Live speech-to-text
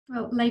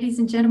Well, ladies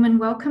and gentlemen,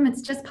 welcome.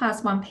 It's just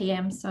past 1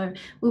 p.m, so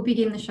we'll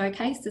begin the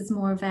showcase as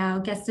more of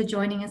our guests are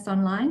joining us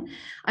online.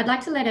 I'd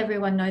like to let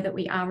everyone know that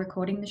we are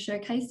recording the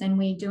showcase and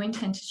we do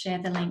intend to share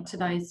the link to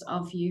those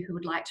of you who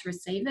would like to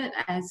receive it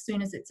as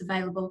soon as it's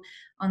available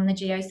on the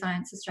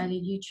Geoscience Australia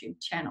YouTube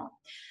channel.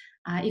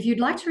 If you'd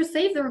like to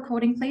receive the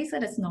recording, please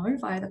let us know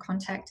via the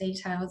contact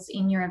details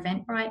in your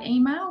Eventbrite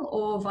email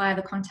or via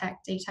the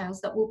contact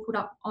details that we'll put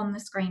up on the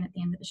screen at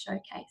the end of the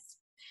showcase.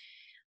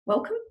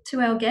 Welcome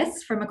to our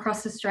guests from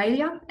across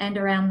Australia and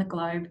around the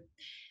globe.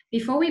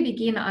 Before we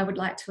begin, I would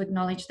like to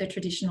acknowledge the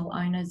traditional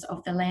owners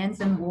of the lands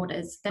and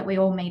waters that we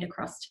all meet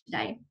across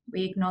today.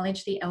 We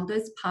acknowledge the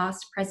elders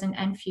past, present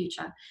and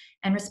future,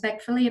 and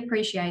respectfully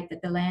appreciate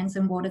that the lands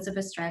and waters of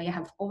Australia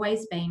have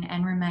always been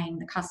and remain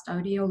the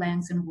custodial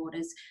lands and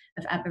waters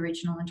of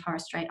Aboriginal and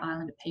Torres Strait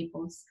Islander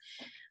peoples.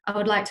 I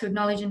would like to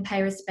acknowledge and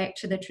pay respect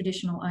to the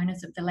traditional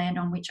owners of the land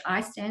on which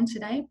I stand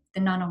today,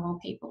 the Ngunnawal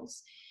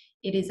peoples.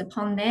 It is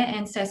upon their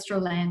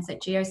ancestral lands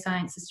that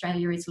Geoscience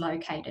Australia is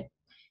located.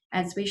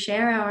 As we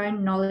share our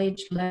own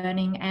knowledge,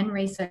 learning and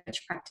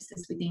research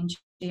practices within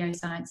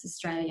Geoscience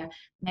Australia,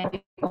 may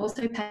we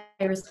also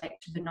pay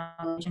respect to the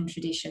knowledge and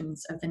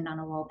traditions of the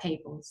Ngunnawal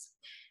peoples.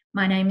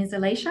 My name is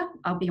Alicia.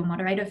 I'll be your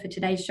moderator for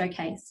today's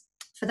showcase.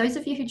 For those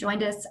of you who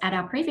joined us at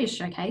our previous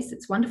showcase,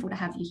 it's wonderful to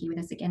have you here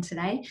with us again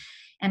today.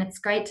 And it's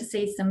great to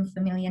see some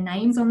familiar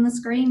names on the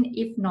screen,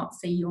 if not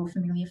see your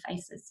familiar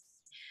faces.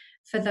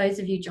 For those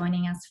of you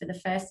joining us for the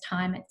first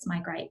time, it's my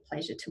great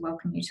pleasure to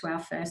welcome you to our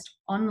first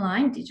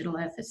online Digital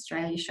Earth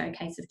Australia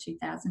Showcase of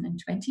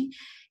 2020.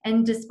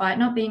 And despite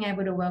not being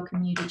able to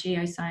welcome you to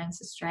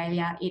Geoscience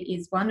Australia, it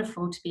is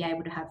wonderful to be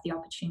able to have the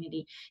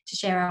opportunity to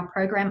share our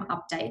program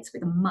updates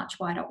with a much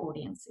wider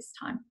audience this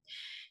time.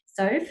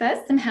 So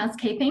first, some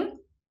housekeeping.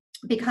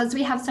 Because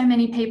we have so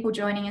many people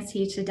joining us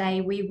here today,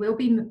 we will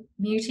be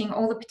muting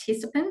all the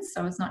participants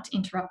so as not to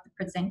interrupt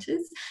the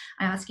presenters.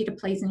 I ask you to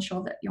please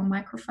ensure that your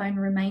microphone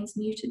remains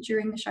muted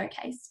during the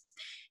showcase.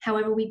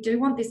 However, we do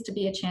want this to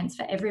be a chance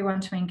for everyone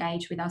to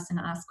engage with us and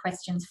ask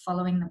questions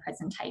following the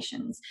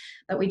presentations.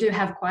 But we do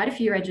have quite a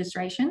few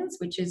registrations,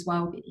 which is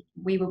why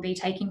we will be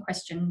taking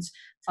questions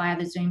via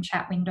the Zoom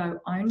chat window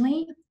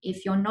only.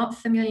 If you're not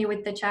familiar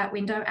with the chat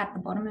window, at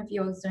the bottom of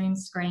your Zoom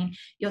screen,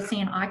 you'll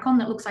see an icon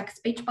that looks like a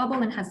speech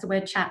bubble and has the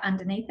word chat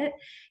underneath it.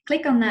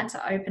 Click on that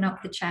to open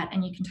up the chat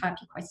and you can type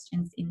your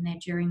questions in there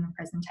during the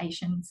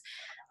presentations.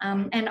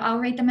 And I'll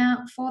read them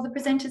out for the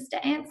presenters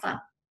to answer.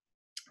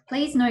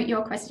 Please note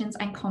your questions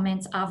and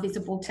comments are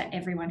visible to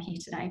everyone here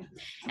today.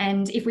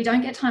 And if we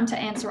don't get time to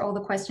answer all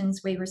the questions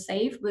we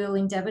receive, we'll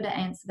endeavour to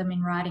answer them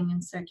in writing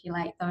and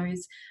circulate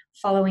those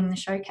following the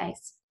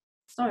showcase.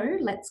 So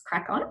let's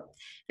crack on.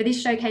 For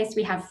this showcase,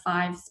 we have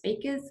 5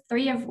 speakers,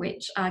 3 of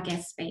which are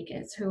guest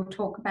speakers who will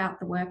talk about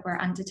the work we're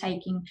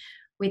undertaking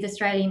with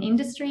Australian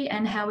industry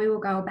and how we will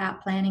go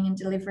about planning and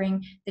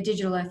delivering the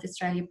Digital Earth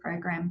Australia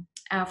program.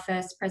 Our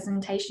first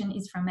presentation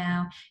is from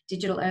our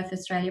Digital Earth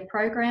Australia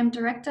Program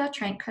Director,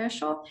 Trent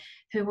Kershaw,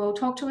 who will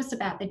talk to us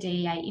about the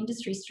DEA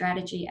industry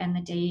strategy and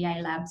the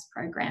DEA Labs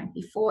program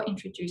before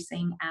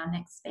introducing our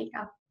next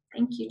speaker.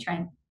 Thank you,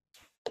 Trent.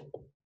 Okay,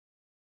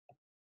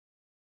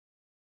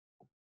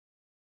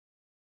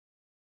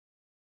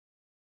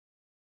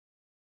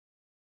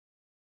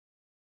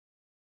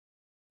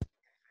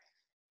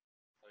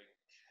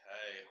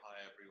 hi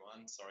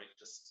everyone. Sorry,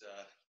 just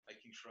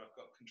making sure I've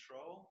got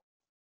control.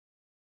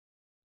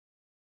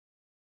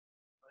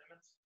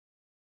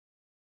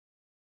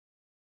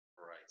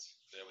 Great,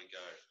 there we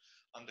go.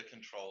 Under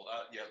control.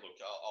 Yeah, look,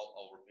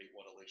 I'll repeat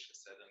what Alicia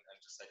said and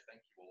just say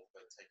thank you all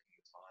for taking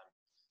the time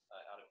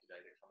out of your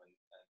day to come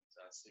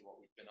and see what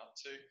we've been up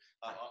to.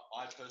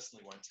 I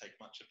personally won't take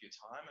much of your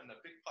time, and a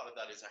big part of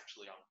that is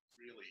actually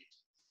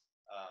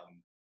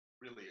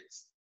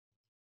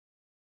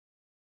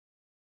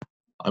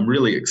I'm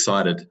really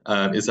excited.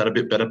 Is that a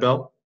bit better,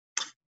 Belle?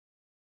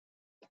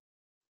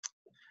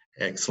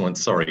 Excellent.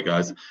 Sorry,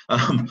 guys.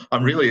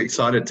 I'm really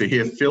excited to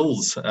hear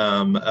Phil's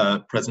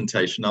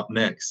presentation up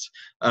next.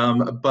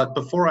 But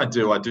before I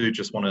do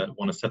just want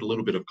to set a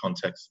little bit of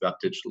context about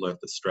Digital Earth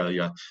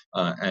Australia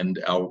and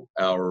our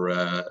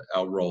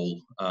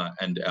role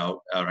and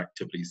our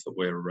activities that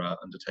we're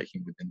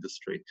undertaking with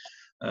industry.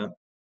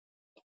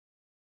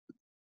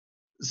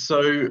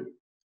 So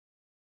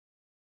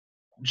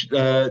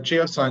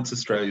Geoscience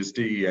Australia's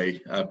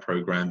DEA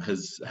program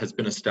has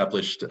been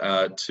established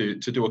to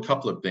do a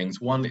couple of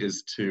things. One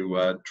is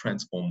to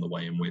transform the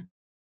way in which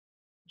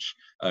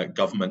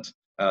government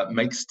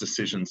makes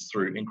decisions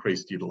through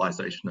increased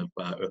utilisation of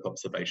Earth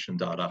observation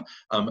data.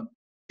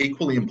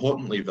 Equally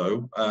importantly,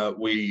 though,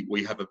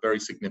 we have a very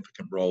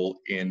significant role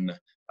in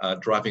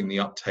driving the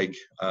uptake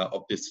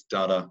of this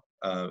data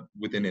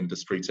within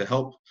industry to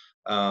help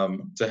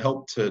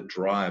to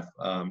drive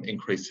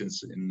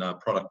increases in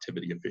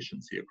productivity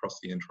efficiency across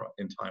the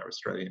entire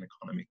Australian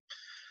economy.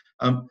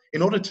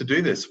 In order to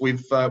do this,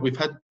 we've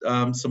had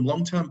some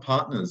long-term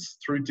partners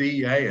through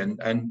DEA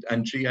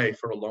and GA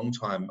for a long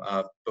time.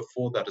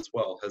 Before that as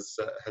well,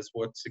 has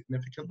worked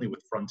significantly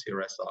with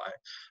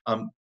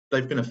FrontierSI.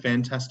 they've been a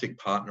fantastic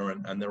partner,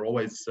 and they're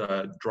always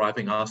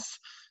driving us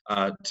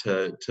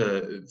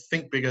to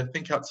think bigger,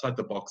 think outside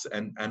the box,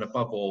 and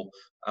above all,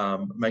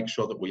 make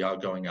sure that we are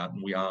going out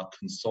and we are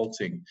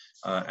consulting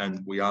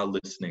and we are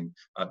listening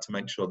to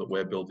make sure that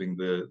we're building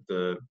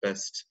the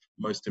best,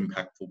 most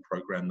impactful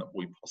program that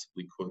we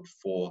possibly could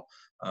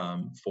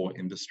for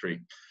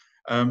industry.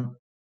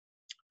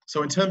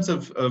 So in terms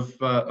of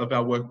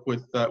our work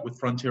with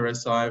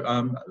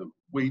FrontierSI,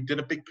 we did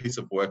a big piece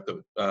of work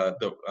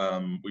that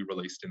we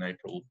released in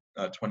April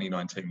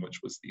 2019, which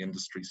was the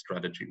industry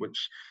strategy,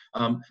 which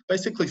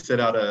basically set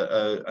out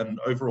an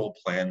overall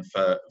plan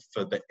for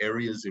the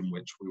areas in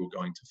which we were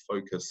going to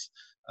focus,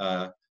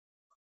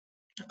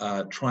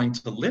 trying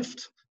to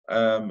lift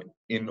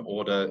in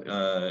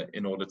order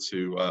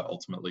to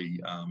ultimately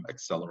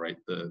accelerate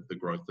the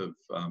growth of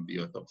the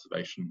Earth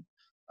observation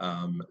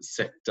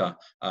sector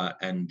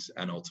and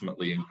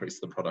ultimately increase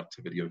the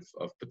productivity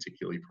of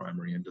particularly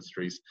primary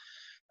industries.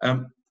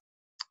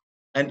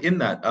 And in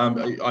that,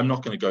 I'm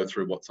not going to go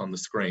through what's on the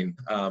screen,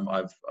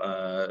 but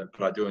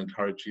I do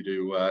encourage you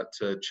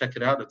to check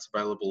it out. It's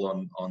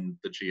available on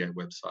the GA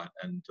website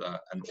and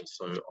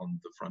also on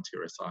the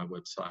FrontierSI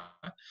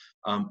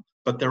website.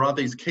 But there are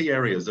these key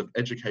areas of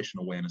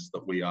education awareness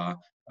that we are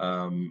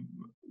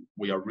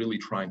really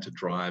trying to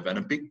drive, and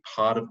a big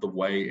part of the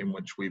way in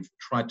which we've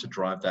tried to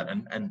drive that,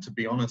 and to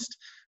be honest,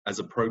 as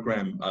a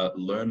program,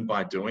 learn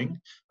by doing,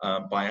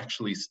 by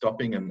actually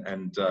stopping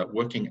and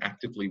working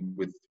actively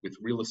with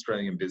real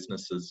Australian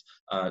businesses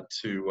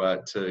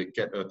to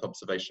get Earth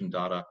observation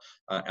data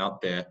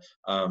out there,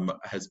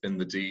 has been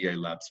the DEA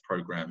Labs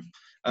program.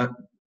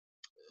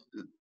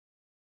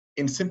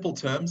 In simple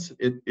terms,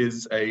 it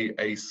is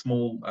a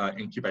small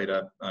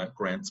incubator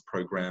grants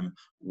program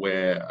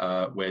where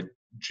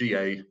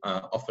GA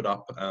offered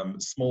up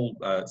small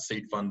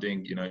seed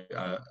funding,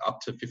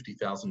 up to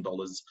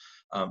 $50,000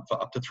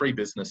 for up to 3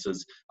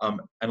 businesses,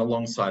 and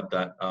alongside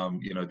that,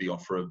 the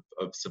offer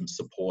of some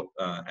support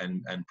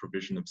and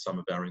provision of some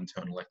of our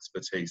internal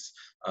expertise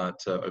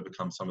to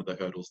overcome some of the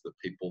hurdles that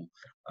people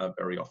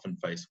very often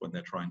face when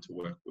they're trying to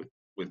work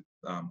with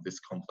this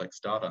complex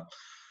data.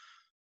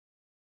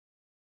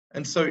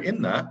 And so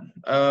in that,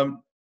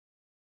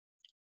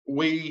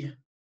 we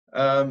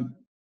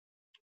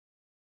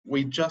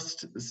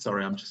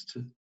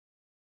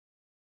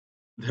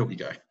there we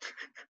go.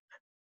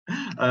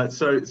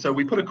 So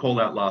we put a call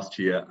out last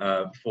year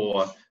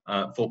for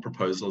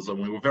proposals, and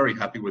we were very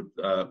happy with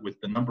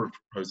the number of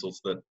proposals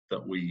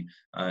that we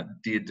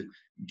did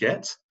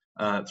get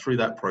through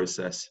that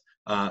process.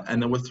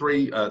 And there were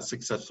 3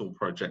 successful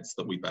projects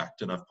that we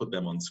backed, and I've put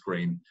them on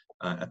screen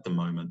at the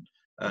moment.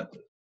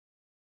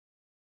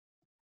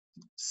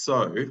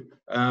 So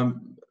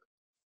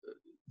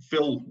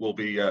Phil will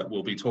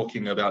be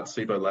talking about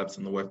Cibolabs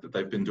and the work that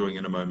they've been doing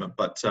in a moment,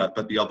 but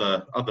the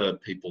other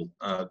people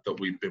that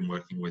we've been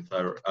working with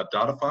are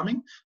data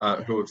farming,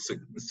 who have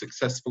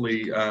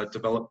successfully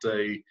developed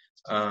a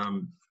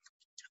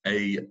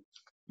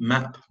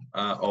map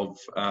of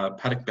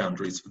paddock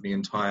boundaries for the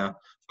entire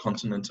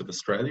continent of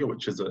Australia,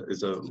 which is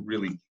a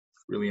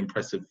really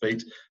impressive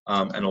feat.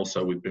 And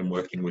also we've been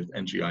working with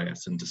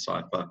NGIS and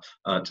Decipher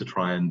to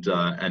try and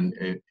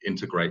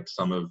integrate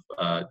some of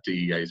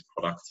DEA's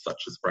products,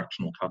 such as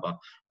fractional cover,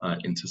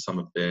 into some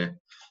of their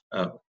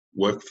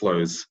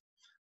workflows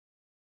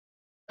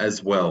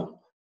as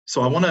well.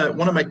 So I want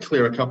to make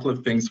clear a couple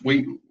of things.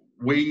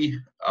 We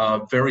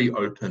are very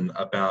open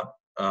about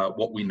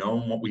what we know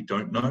and what we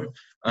don't know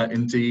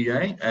in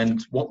DEA,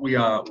 and what we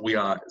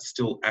are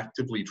still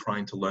actively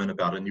trying to learn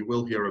about, and you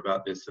will hear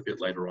about this a bit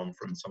later on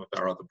from some of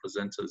our other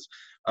presenters,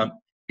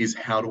 is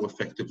how to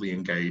effectively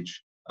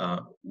engage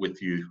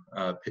with you,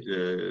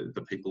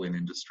 the people in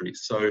industry.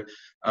 So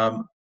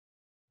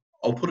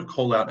I'll put a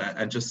call out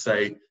and just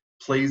say,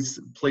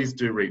 please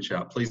do reach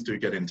out, please do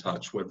get in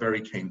touch. We're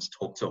very keen to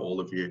talk to all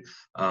of you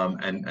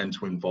and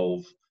to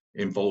involve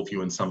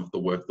you in some of the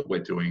work that we're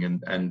doing,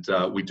 and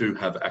we do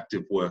have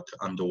active work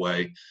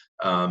underway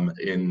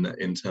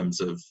in terms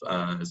of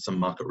some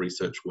market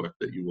research work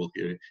that you will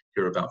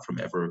hear about from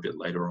Eva a bit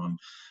later on.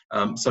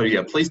 So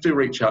yeah, please do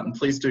reach out and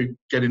please do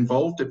get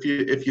involved. If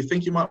you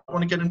think you might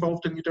want to get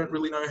involved and you don't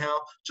really know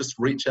how, just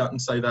reach out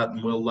and say that,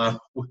 and we'll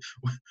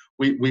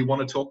we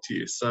want to talk to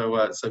you.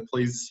 So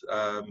please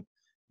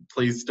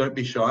don't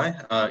be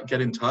shy.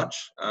 Get in touch,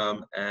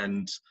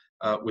 and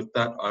with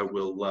that, I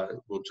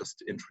will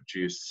just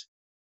introduce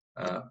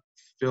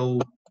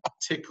Phil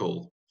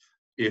Tickle,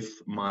 if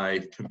my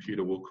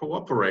computer will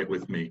cooperate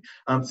with me.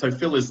 So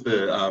Phil is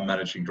the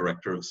Managing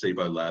Director of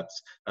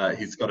Cibolabs.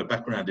 He's got a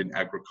background in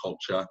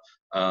agriculture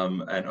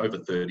and over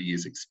 30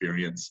 years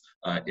experience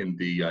in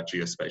the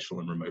geospatial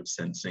and remote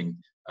sensing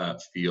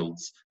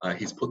fields.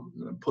 He's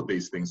put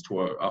these things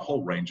to a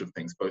whole range of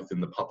things, both in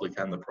the public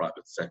and the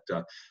private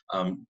sector,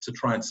 to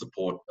try and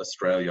support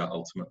Australia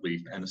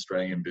ultimately, and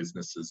Australian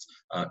businesses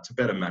to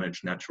better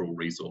manage natural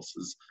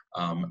resources,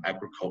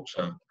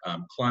 agriculture,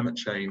 climate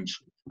change,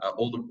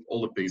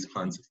 all of these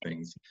kinds of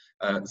things.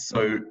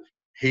 So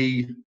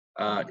he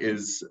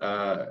is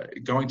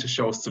going to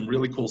show us some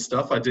really cool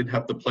stuff. I did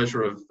have the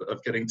pleasure of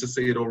getting to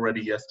see it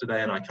already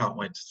yesterday, and I can't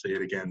wait to see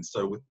it again.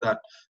 So with that,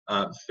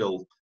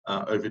 Phil,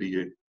 over to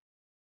you.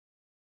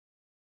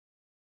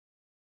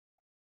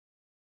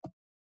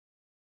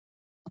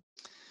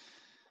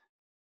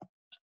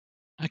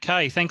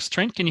 Okay, thanks,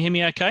 Trent. Can you hear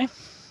me okay?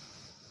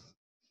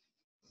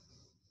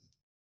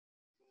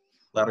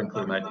 Loud and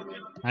clear, mate.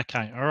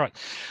 Okay, all right.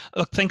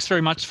 Look, thanks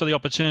very much for the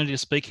opportunity to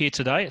speak here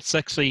today. It's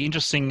actually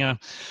interesting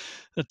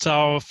that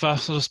I've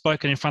sort of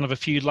spoken in front of a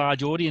few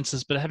large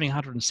audiences, but having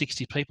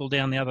 160 people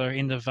down the other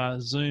end of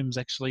Zoom is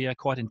actually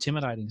quite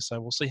intimidating. So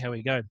we'll see how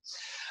we go.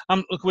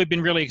 Look, we've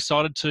been really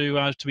excited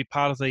to be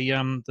part of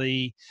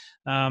the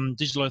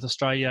Digital Earth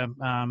Australia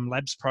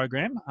Labs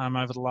program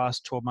over the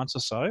last 12 months or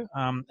so,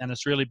 and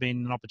it's really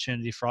been an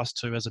opportunity for us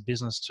to, as a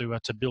business,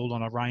 to build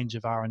on a range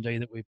of R&D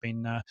that we've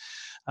been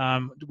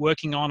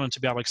working on, and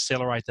to be able to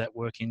accelerate that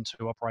work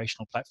into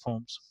operational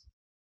platforms.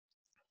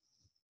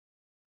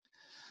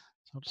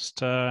 So I'll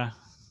just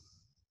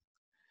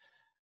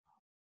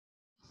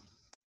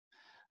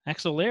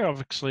Axel there. I've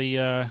actually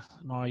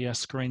my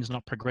screen's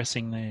not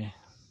progressing there.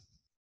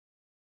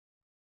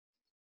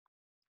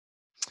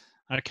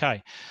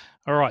 Okay.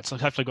 All right, so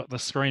hopefully got the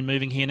screen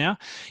moving here now.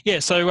 Yeah,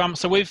 so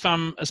so we've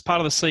as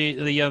part of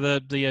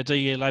the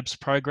DEA Labs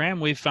program,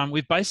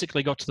 we've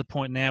basically got to the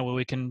point now where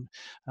we can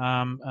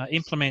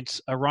implement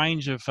a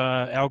range of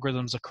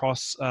algorithms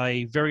across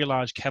a very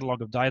large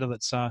catalogue of data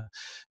that's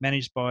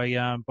managed by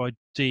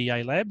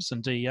DEA Labs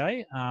and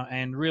DEA,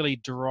 and really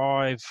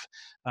derive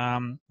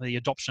the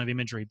adoption of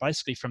imagery,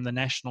 basically from the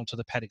national to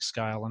the paddock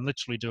scale, and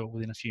literally do it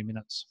within a few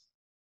minutes.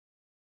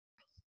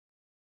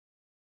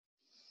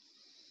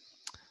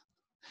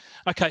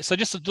 Okay, so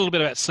just a little bit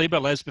about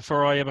Cibolabs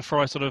before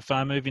I sort of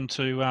move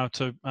into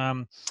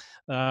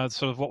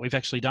sort of what we've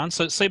actually done.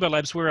 So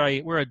Cibolabs,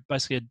 we're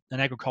basically an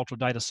agricultural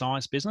data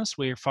science business.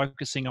 We're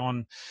focusing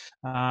on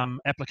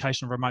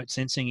application of remote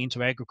sensing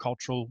into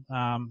agricultural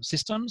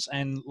systems,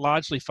 and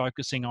largely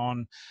focusing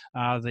on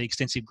the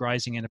extensive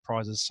grazing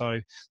enterprises.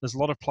 So there's a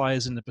lot of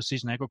players in the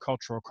precision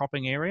agriculture or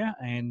cropping area,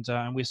 and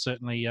we've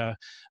certainly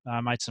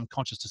made some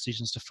conscious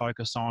decisions to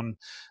focus on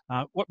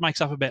what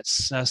makes up about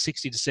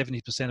 60 to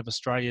 70% of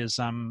Australia's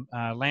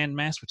land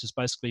mass, which is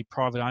basically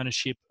private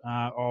ownership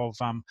of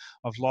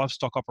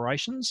livestock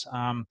operations,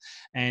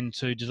 and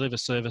to deliver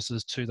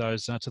services to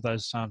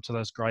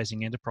those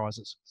grazing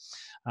enterprises.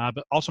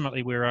 But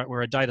ultimately,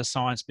 we're a data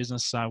science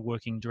business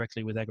working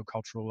directly with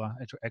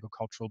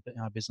agricultural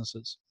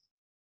businesses.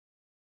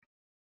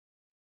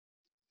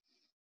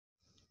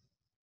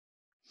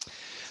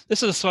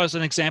 This is, I suppose,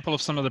 an example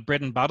of some of the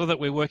bread and butter that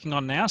we're working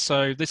on now.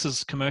 So this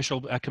is a commercial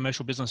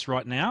business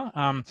right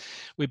now.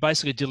 We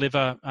basically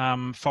deliver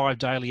 5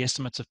 daily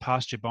estimates of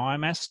pasture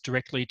biomass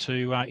directly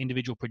to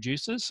individual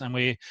producers, and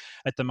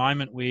at the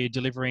moment we're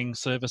delivering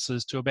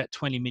services to about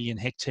 20 million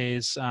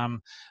hectares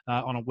on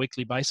a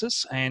weekly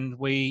basis. And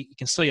you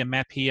can see a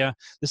map here.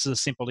 This is a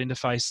simple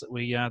interface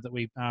that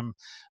we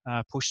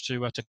push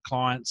to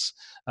clients.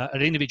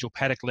 At individual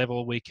paddock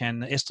level, we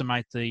can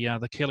estimate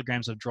the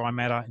kilograms of dry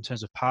matter in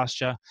terms of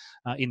pasture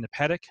in the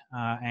paddock,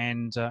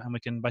 and we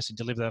can basically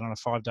deliver that on a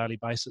 5 daily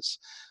basis.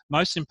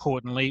 Most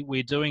importantly,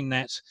 we're doing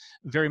that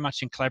very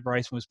much in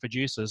collaboration with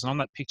producers. And on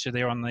that picture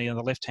there on the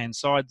left-hand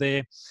side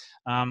there,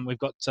 we've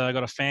got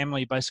a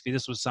family. Basically,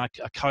 this was a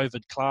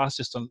COVID class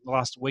just in the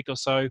last week or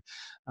so.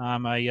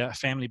 A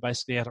family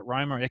basically out at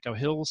Roma, Echo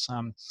Hills,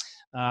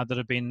 that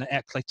have been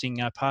out collecting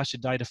pasture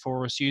data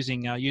for us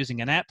using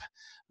an app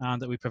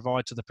that we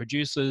provide to the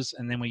producers,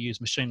 and then we use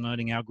machine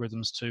learning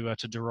algorithms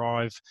to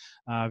derive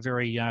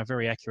very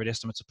accurate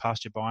estimates of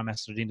pasture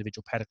biomass at an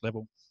individual paddock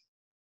level.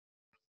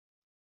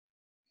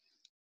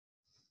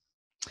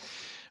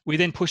 We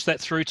then push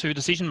that through to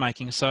decision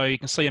making. So you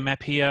can see a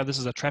map here. This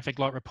is a traffic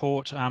light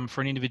report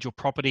for an individual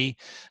property.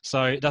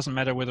 So it doesn't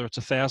matter whether it's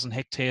 1,000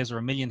 hectares or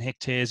 1 million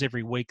hectares.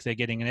 Every week they're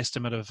getting an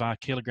estimate of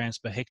kilograms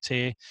per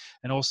hectare,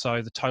 and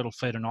also the total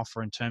feed and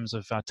offer in terms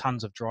of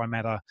tonnes of dry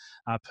matter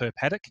per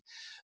paddock.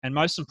 And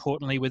most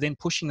importantly, we're then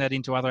pushing that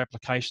into other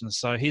applications.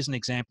 So here's an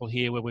example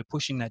here where we're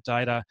pushing that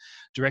data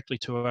directly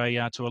to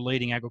a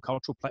leading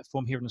agricultural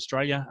platform here in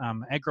Australia,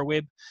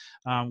 AgriWeb,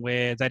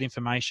 where that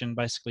information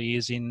basically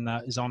is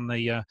on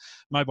the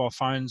mobile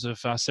phones of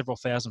several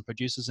thousand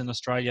producers in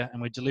Australia,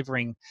 and we're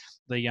delivering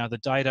the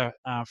data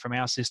from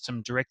our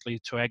system directly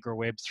to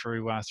AgriWeb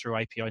through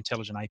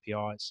intelligent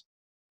APIs.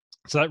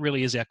 So that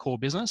really is our core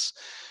business.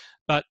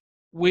 But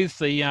with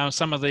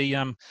some of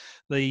the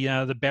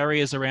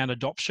barriers around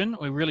adoption,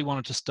 we really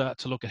wanted to start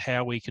to look at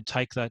how we could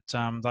take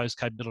those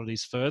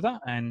capabilities further,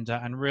 and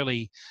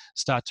really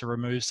start to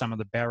remove some of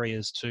the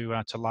barriers to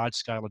large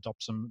scale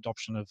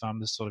adoption of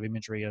this sort of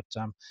imagery at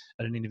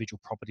an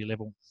individual property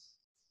level.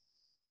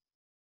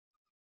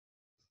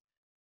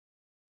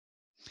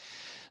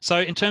 So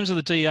in terms of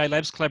the DEA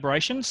Labs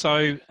collaboration,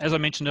 so as I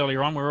mentioned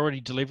earlier on, we're already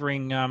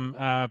delivering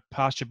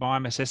pasture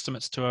biomass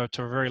estimates to a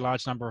very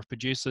large number of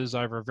producers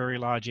over a very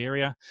large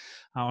area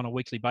on a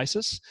weekly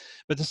basis.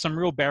 But there's some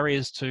real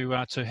barriers to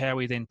how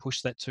we then push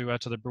that to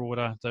the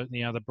broader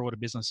the broader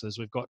businesses.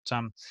 We've got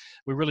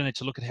we really need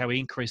to look at how we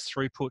increase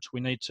throughput. We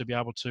need to be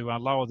able to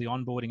lower the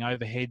onboarding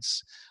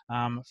overheads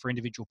for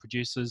individual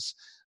producers.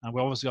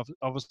 We've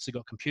obviously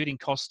got computing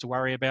costs to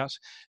worry about.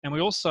 And we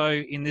also,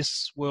 in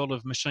this world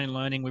of machine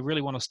learning, we really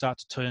want to start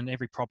to turn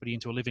every property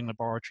into a living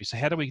laboratory. So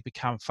how do we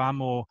become far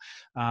more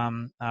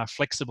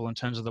flexible in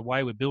terms of the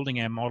way we're building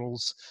our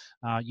models,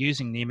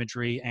 using the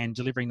imagery and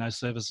delivering those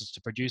services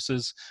to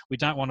producers? We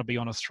don't want to be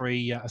on a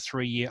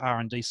three-year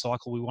R&D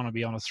cycle. We want to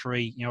be on a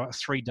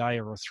 3-day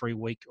or a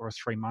 3-week or a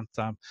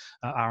 3-month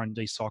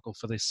R&D cycle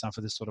for this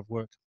sort of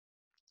work.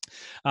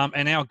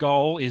 And our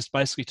goal is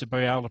basically to be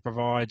able to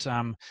provide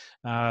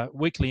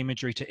weekly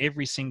imagery to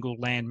every single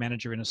land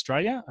manager in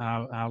Australia,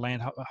 our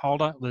land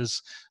holder.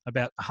 There's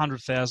about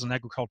 100,000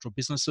 agricultural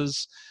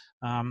businesses.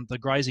 The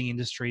grazing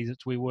industry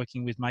that we're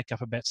working with make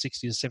up about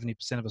 60 to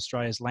 70% of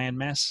Australia's land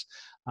mass,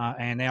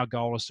 and our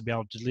goal is to be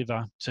able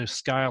to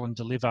scale and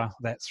deliver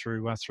that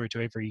through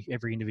to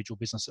every individual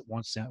business that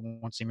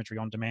wants imagery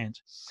on demand.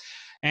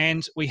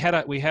 And we had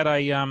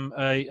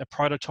a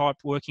prototype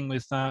working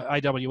with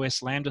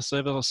AWS Lambda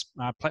serverless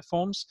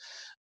platforms.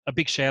 A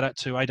big shout out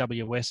to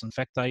AWS. In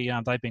fact,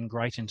 they've been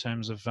great in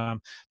terms of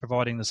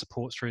providing the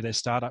support through their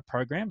startup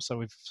program. So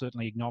we've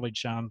certainly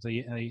acknowledged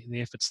the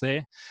efforts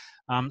there.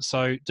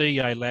 So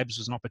DEA Labs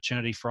was an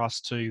opportunity for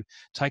us to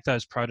take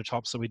those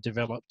prototypes that we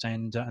developed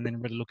and then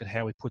really look at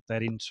how we put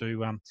that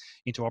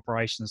into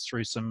operations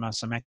through some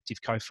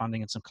active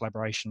co-funding and some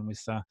collaboration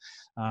with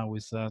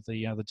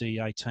the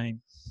DEA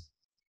team.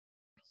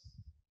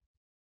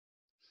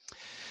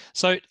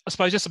 So I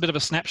suppose just a bit of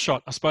a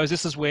snapshot. I suppose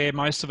this is where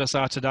most of us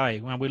are today.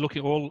 When we're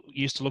all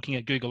used to looking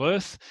at Google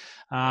Earth,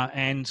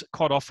 and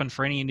quite often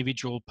for any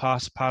individual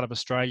part of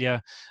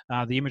Australia,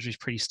 the imagery is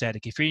pretty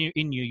static. If you're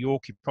in New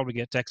York, you probably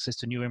get access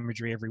to new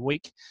imagery every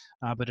week,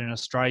 but in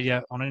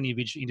Australia, on any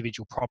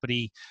individual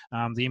property,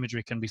 the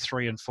imagery can be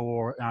 3 and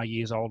 4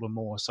 years old or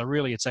more. So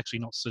really, it's actually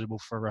not suitable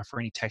for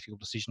any tactical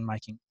decision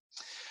making.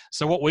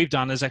 So what we've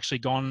done is actually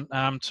gone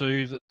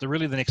to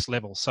really the next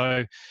level.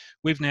 So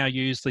we've now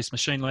used these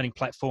machine learning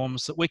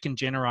platforms that we can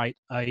generate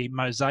a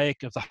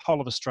mosaic of the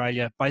whole of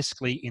Australia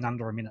basically in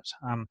under a minute.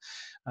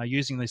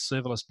 Using these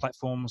serverless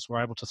platforms,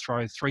 we're able to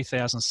throw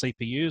 3,000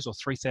 CPUs or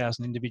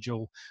 3,000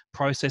 individual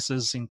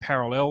processors in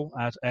parallel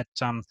at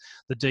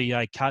the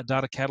DEA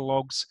data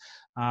catalogues.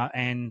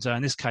 And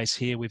in this case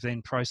here, we've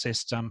then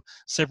processed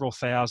several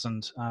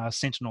thousand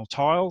Sentinel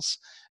tiles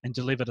and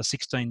delivered a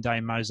 16-day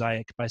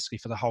mosaic basically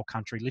for the whole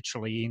country,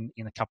 literally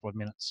in a couple of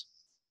minutes.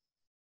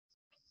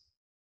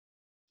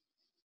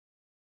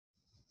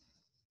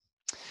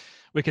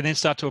 We can then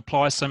start to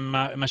apply some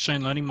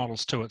machine learning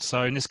models to it.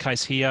 So in this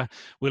case here,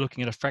 we're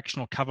looking at a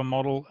fractional cover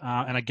model,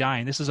 and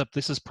again, this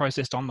is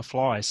processed on the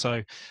fly.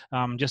 So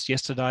just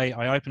yesterday,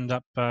 I opened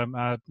up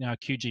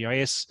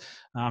QGIS,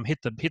 hit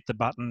the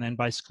button, and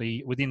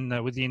basically within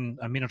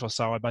a minute or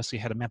so, I basically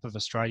had a map of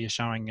Australia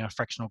showing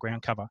fractional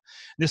ground cover. In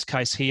this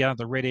case here,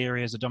 the red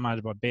areas are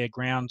dominated by bare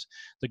ground,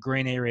 the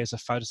green areas are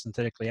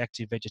photosynthetically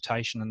active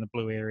vegetation, and the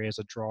blue areas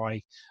are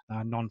dry,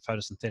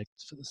 non-photosynthetic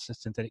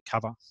synthetic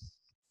cover.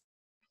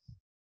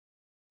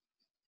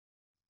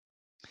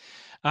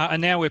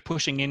 And now we're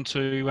pushing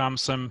into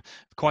some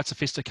quite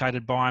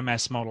sophisticated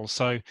biomass models.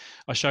 So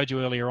I showed you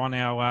earlier on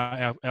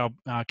our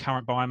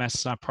current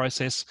biomass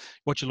process.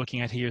 What you're looking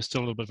at here is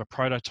still a little bit of a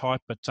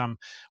prototype, but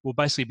we'll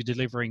basically be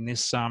delivering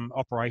this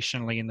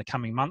operationally in the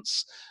coming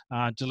months,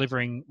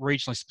 delivering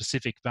regionally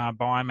specific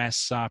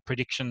biomass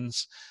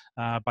predictions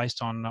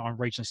based on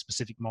regionally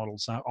specific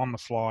models on the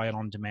fly and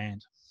on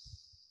demand.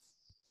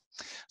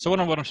 So what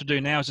I wanted to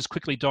do now is just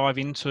quickly dive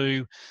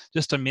into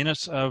just a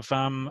minute of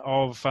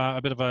a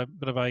bit of a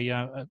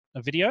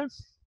video.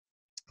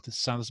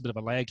 There's a bit of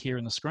a lag here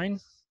in the screen.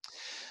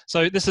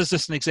 So this is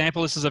just an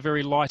example. This is a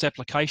very light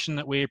application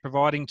that we're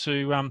providing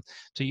to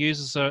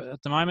users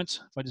at the moment.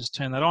 If I just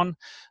turn that on,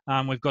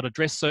 we've got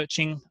address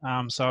searching.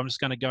 So I'm just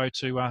going to go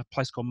to a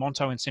place called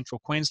Monto in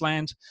central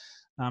Queensland.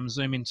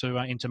 Zoom into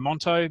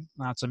Monto.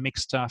 It's a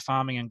mixed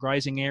farming and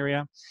grazing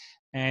area.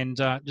 And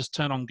just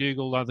turn on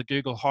Google, the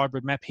Google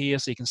hybrid map here,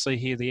 so you can see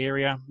here the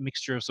area,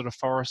 mixture of sort of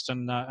forest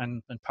and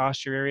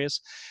pasture areas.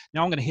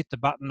 Now I'm going to hit the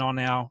button on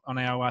our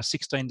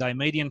 16-day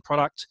median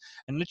product,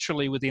 and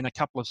literally within a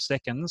couple of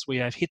seconds, we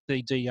have hit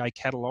the DEA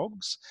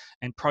catalogues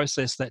and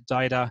processed that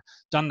data,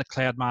 done the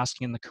cloud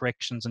masking and the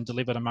corrections, and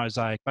delivered a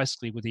mosaic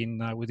basically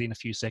within a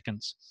few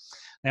seconds.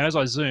 Now, as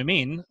I zoom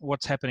in,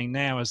 what's happening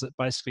now is that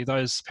basically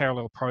those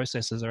parallel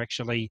processes are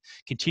actually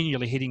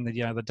continually hitting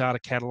the data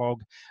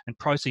catalog and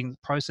processing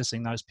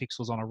those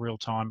pixels on a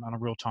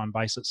real-time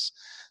basis.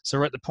 So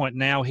we're at the point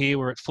now here,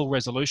 we're at full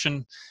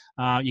resolution.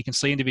 You can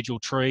see individual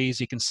trees,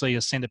 you can see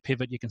a center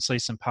pivot, you can see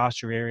some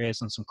pasture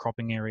areas and some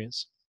cropping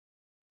areas.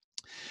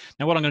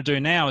 Now what I'm going to do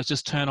now is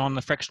just turn on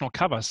the fractional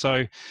cover.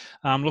 So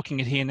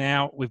looking at here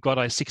now, we've got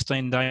a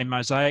 16-day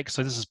mosaic.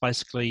 So this is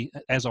basically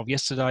as of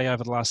yesterday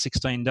over the last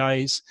 16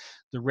 days.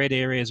 The red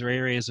areas are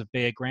areas of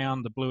bare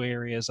ground. The blue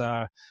areas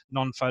are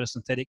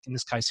non-photosynthetic, in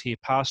this case here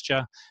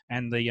pasture,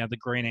 and the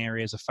green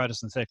areas are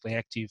photosynthetically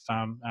active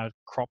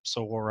crops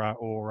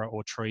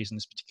or trees in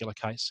this particular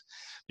case.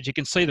 But you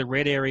can see the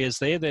red areas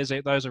there.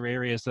 Those are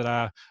areas that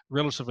are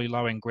relatively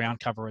low in ground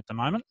cover at the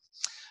moment.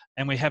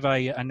 And we have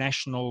a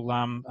national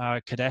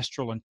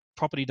cadastral and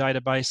property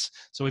database,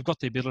 so we've got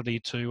the ability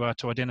to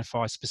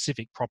identify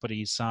specific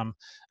properties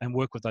and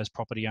work with those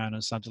property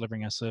owners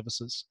delivering our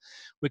services.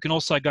 We can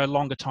also go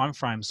longer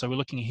timeframes, so we're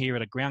looking here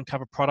at a ground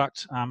cover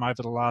product over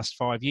the last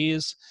 5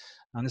 years.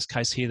 In this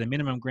case here, the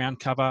minimum ground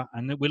cover,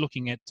 and we're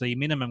looking at the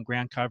minimum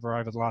ground cover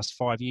over the last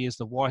 5 years.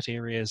 The white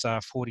areas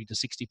are 40 to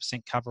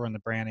 60% cover, and the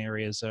brown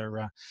areas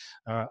are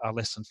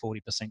less than 40%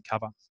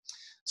 cover.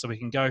 So we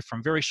can go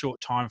from very short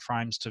time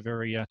frames to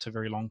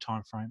very long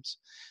time frames.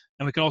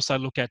 And we can also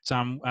look at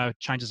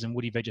changes in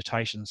woody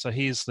vegetation. So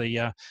here's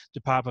the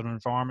Department of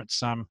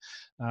Environment's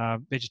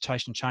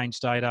vegetation change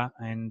data,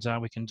 and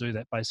we can do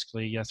that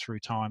basically through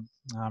time,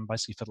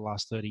 basically for the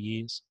last 30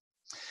 years.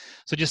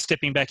 So just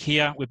stepping back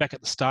here, we're back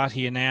at the start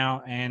here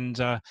now, and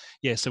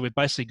yeah, so we've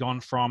basically gone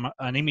from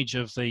an image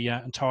of the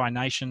entire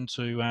nation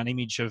to an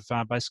image of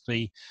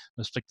basically,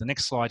 let's flick the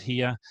next slide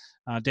here,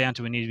 down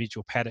to an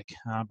individual paddock,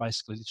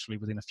 basically literally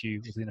within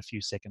a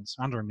few seconds,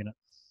 under a minute.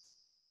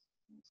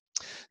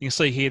 You can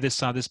see here this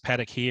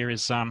paddock here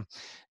is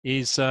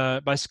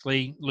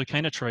basically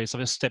Lucina trees. So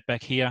let's step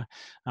back here.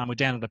 We're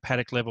down at the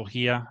paddock level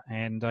here,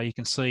 and you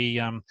can see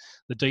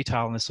the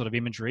detail in this sort of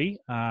imagery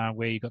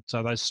where you've got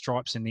those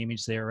stripes in the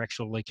image there are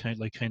actual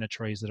Lucina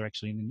trees that are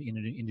actually in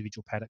an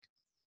individual paddock.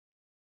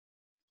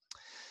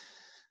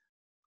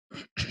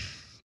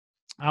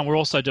 We're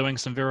also doing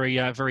some very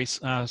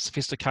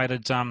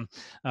sophisticated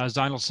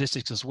zonal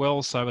statistics as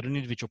well. So at an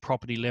individual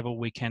property level,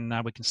 we can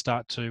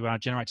start to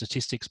generate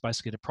statistics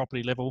basically at a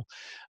property level,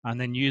 and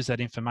then use that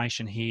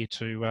information here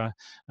to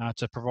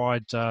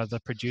provide the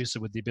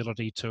producer with the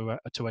ability to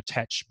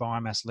attach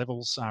biomass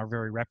levels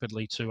very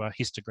rapidly to a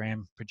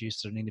histogram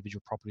produced at an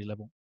individual property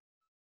level.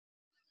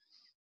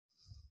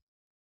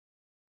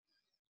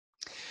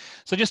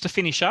 So just to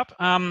finish up,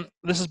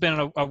 this has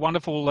been a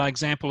wonderful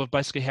example of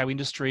basically how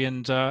industry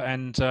and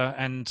government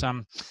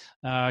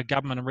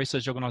and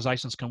research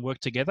organisations can work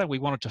together. We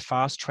wanted to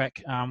fast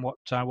track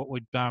what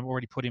we'd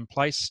already put in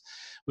place.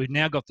 We've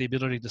now got the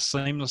ability to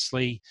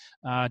seamlessly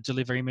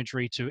deliver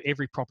imagery to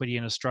every property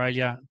in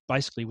Australia,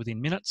 basically within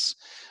minutes.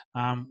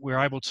 We're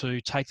able to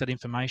take that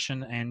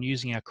information, and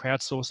using our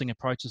crowdsourcing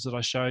approaches that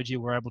I showed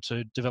you, we're able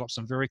to develop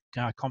some very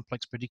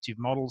complex predictive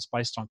models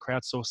based on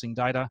crowdsourcing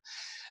data.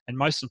 And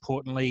most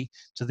importantly,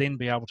 to then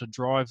be able to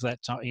drive that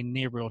in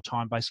near real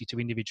time, basically to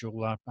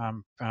individual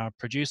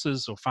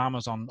producers or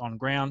farmers on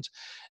ground.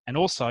 And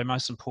also,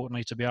 most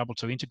importantly, to be able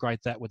to integrate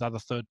that with other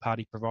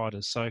third-party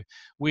providers. So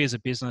we as a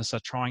business are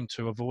trying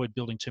to avoid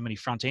building too many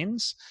front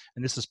ends,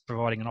 and this is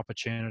providing an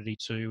opportunity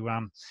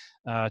to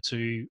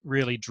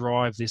really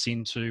drive this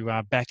into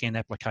back-end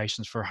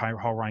applications for a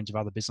whole range of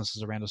other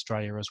businesses around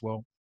Australia as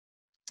well.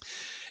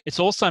 It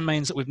also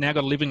means that we've now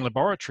got a living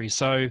laboratory.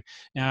 So,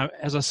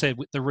 as I said,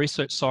 the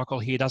research cycle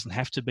here doesn't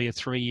have to be a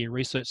 3-year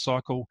research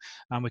cycle.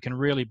 We can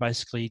really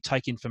basically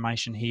take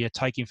information here,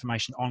 take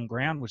information on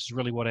ground, which is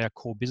really what our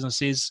core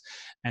business is,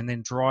 and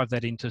then drive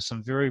that into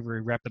some very,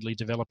 very rapidly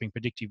developing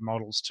predictive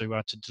models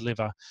to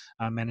deliver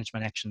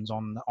management actions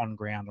on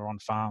ground or on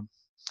farm.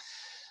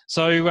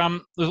 So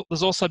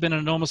there's also been an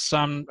enormous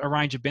a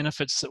range of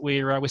benefits that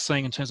we're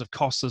seeing in terms of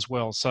costs as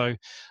well. So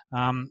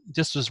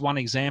just as one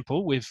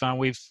example, we've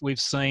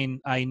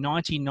seen a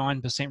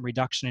 99%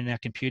 reduction in our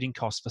computing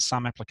costs for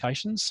some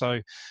applications.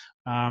 So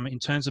in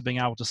terms of being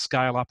able to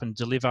scale up and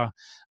deliver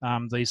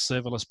these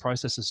serverless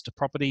processes to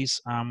properties,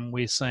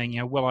 we're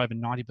seeing well over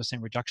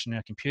 90% reduction in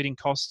our computing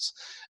costs,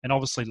 and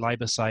obviously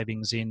labour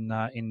savings in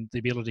the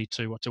ability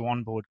to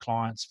onboard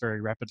clients very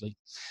rapidly.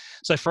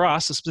 So for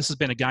us, this has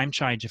been a game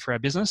changer for our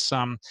business.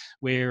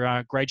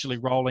 We're gradually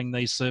rolling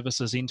these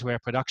services into our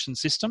production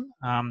system.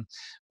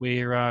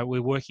 We're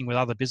working with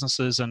other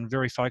businesses and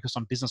very focused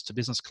on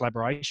business-to-business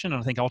collaboration.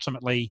 And I think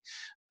ultimately,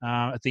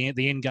 at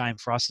the end game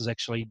for us is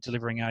actually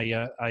delivering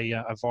a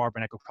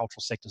vibrant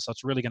agricultural sector. So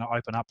it's really going to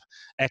open up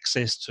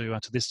access to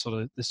this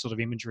sort of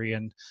imagery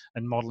and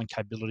modelling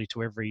capability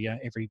to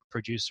every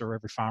producer or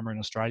every farmer in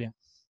Australia.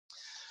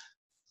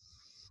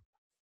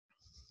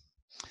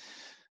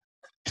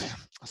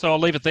 So I'll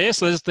leave it there.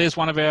 So there's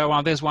one of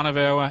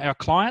our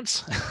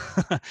clients.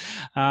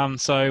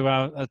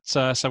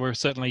 So we're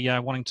certainly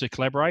wanting to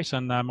collaborate,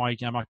 and my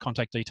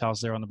contact details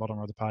there on the bottom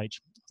of the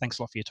page. Thanks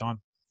a lot for your time.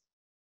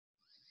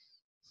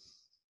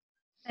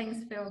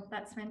 Thanks, Phil.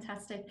 That's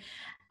fantastic.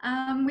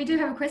 We do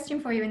have a question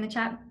for you in the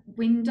chat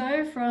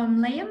window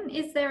from Liam.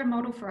 Is there a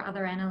model for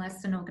other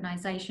analysts and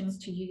organisations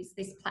to use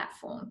this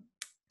platform?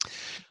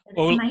 It's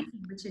amazing,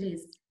 which it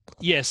is.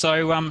 Yeah,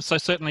 so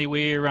certainly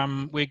we're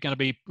going to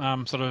be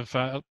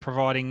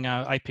providing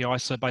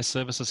API-based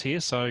services here.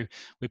 So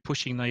we're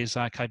pushing these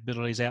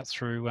capabilities out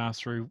through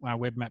our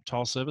web map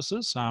tile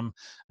services and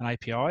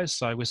APIs.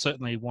 So we're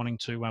certainly wanting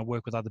to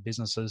work with other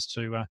businesses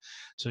to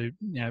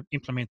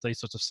implement these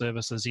sorts of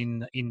services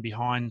in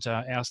behind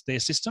their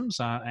systems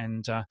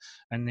and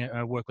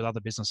work with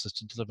other businesses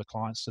to deliver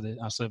clients to their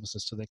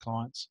services to their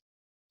clients.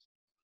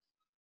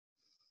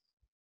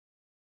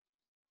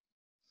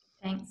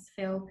 Thanks,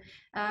 Phil.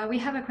 We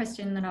have a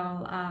question that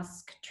I'll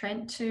ask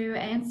Trent to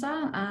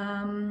answer.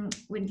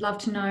 We'd love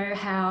to know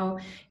how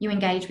you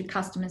engage with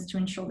customers to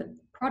ensure that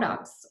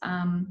products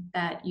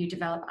that you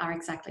develop are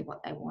exactly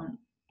what they want.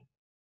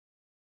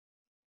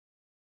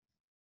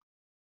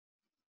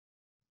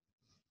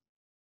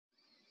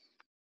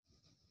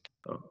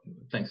 Oh,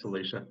 thanks,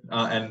 Alicia.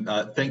 And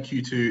thank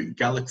you to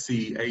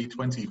Galaxy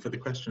A20 for the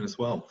question as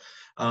well.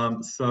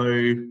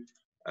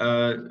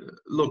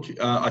 Look,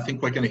 I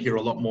think we're going to hear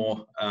a lot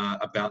more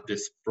about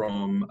this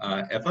from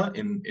Eva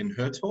in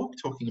her talk,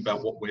 talking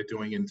about what we're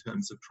doing in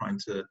terms of trying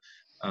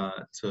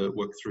to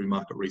work through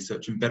market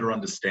research and better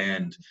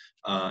understand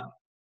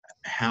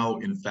how,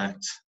 in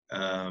fact,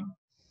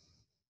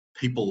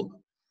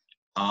 people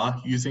are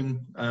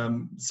using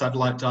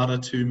satellite data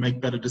to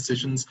make better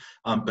decisions,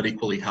 but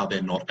equally how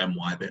they're not and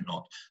why they're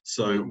not.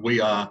 So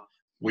we are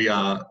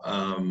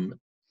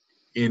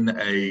in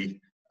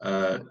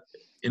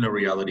a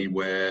reality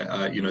where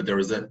there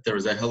is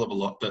a hell of a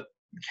lot that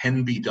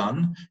can be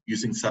done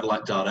using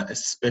satellite data,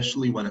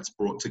 especially when it's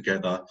brought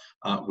together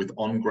with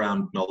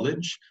on-ground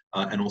knowledge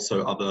and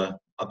also other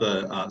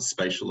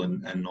spatial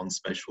and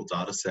non-spatial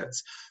data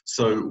sets.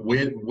 So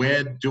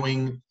we're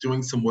doing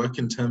some work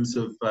in terms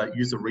of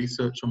user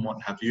research and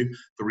what have you.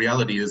 The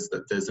reality is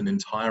that there's an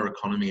entire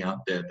economy out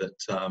there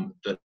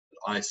that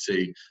I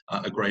see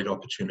a great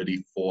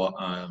opportunity for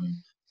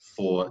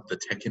the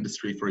tech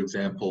industry, for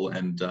example,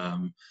 and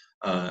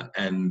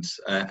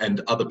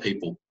other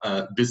people,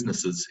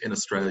 businesses in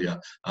Australia,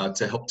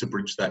 to help to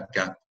bridge that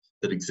gap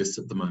that exists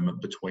at the moment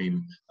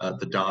between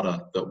the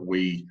data that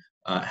we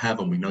have,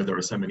 and we know there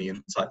are so many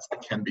insights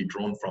that can be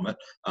drawn from it,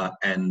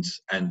 and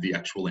the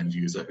actual end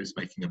user who's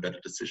making a better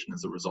decision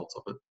as a result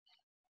of it.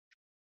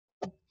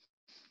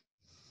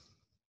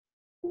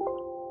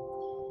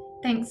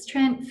 Thanks,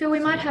 Trent. Phil, we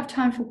might have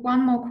time for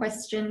one more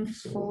question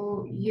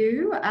for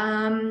you.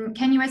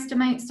 Can you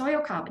estimate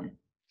soil carbon?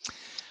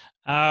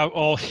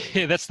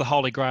 Yeah, that's the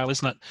holy grail,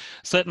 isn't it?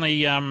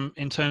 Certainly,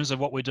 in terms of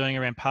what we're doing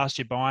around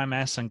pasture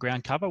biomass and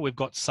ground cover, we've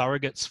got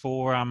surrogates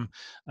for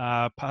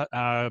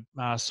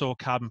soil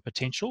carbon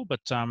potential, but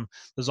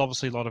there's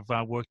obviously a lot of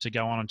work to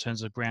go on in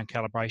terms of ground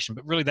calibration.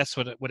 But really, that's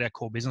what our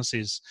core business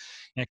is.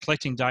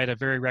 Collecting data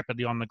very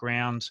rapidly on the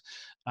ground.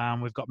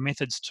 We've got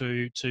methods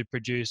to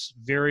produce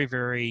very,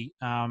 very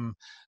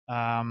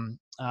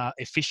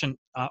efficient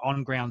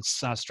on-ground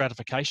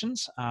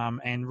stratifications,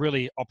 and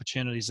really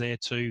opportunities there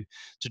to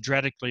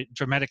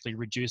dramatically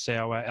reduce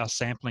our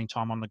sampling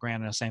time on the ground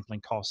and our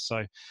sampling costs.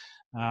 So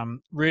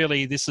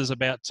really, this is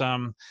about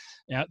the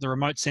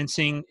remote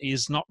sensing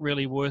is not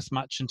really worth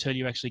much until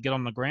you actually get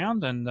on the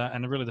ground,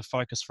 and really the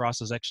focus for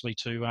us is actually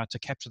to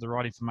capture the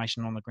right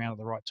information on the ground at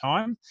the right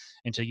time,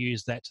 and to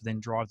use that to then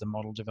drive the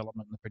model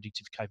development and the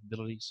predictive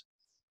capabilities.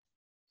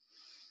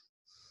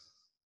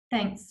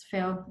 Thanks,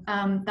 Phil.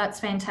 That's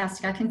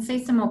fantastic. I can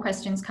see some more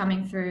questions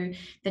coming through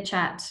the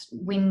chat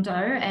window,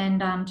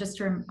 and just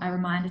a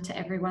reminder to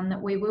everyone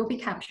that we will be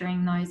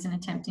capturing those and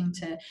attempting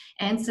to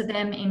answer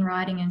them in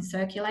writing and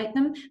circulate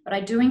them. But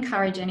I do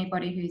encourage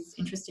anybody who's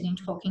interested in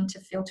talking to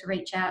Phil to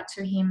reach out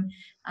to him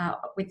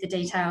with the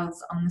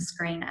details on the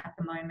screen at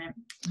the moment.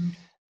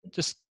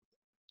 Just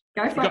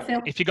go for it,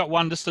 Phil. If you got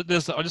one, I just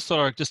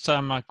thought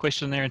a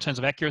question there in terms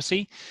of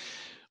accuracy.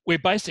 We're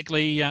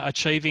basically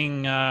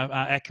achieving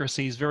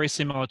accuracies very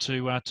similar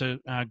to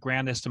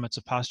ground estimates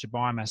of pasture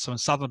biomass. So in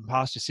southern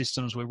pasture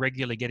systems, we're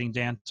regularly getting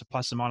down to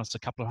plus or minus a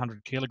couple of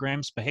 100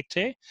 kilograms per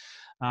hectare.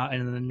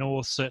 And in the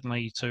north,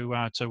 certainly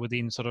to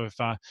within sort of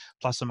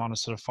plus or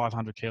minus sort of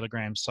 500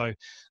 kilograms. So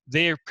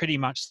they're pretty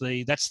much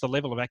that's the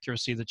level of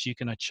accuracy that you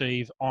can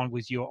achieve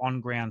with your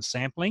on-ground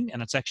sampling,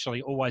 and it's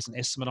actually always an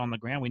estimate on the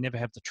ground. We never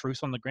have the truth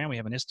on the ground, we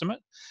have an estimate,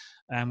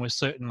 and we're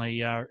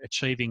certainly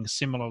achieving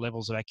similar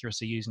levels of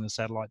accuracy using the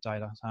satellite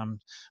data,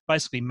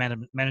 basically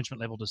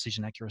management level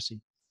decision accuracy.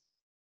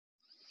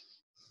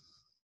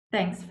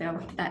 Thanks, Phil.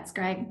 That's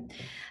great.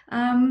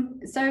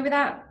 So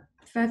without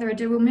further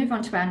ado, we'll move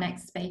on to our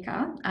next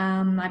speaker.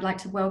 I'd like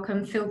to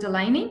welcome Phil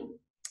Delaney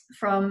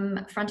from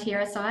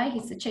FrontierSI.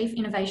 He's the Chief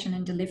Innovation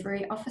and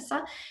Delivery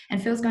Officer,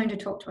 and Phil's going to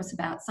talk to us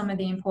about some of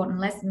the important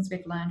lessons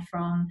we've learned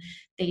from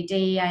the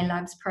DEA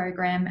Labs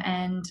program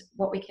and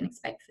what we can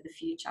expect for the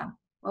future.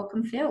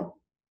 Welcome, Phil.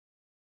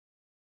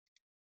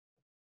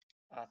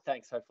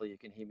 Thanks. Hopefully you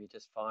can hear me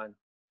just fine.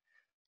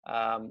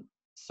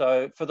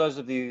 So for those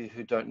of you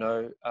who don't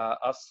know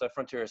us,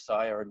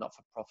 FrontierSI are a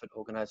not-for-profit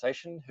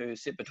organisation who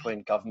sit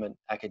between government,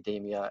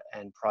 academia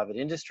and private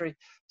industry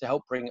to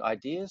help bring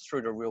ideas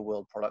through to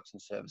real-world products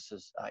and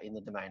services in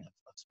the domain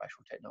of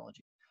spatial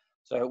technology.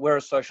 So we're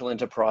a social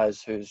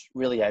enterprise who's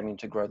really aiming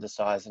to grow the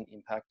size and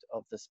impact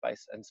of the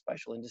space and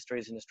spatial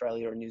industries in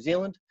Australia and New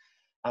Zealand,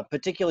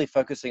 particularly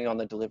focusing on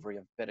the delivery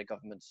of better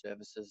government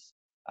services,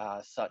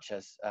 such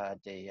as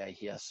DEA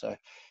here. So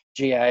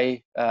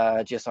GA,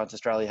 Geoscience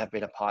Australia, have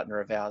been a partner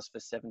of ours for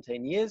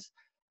 17 years,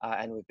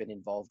 and we've been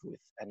involved with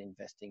and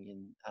investing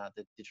in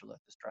the Digital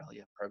Earth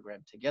Australia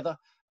program together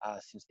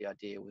since the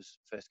idea was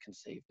first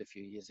conceived a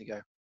few years ago.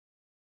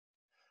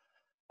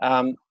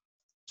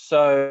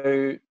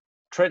 So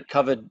Trent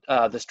covered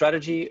the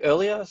strategy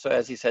earlier. So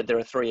as he said, there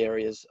are 3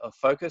 areas of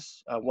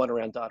focus, one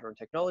around data and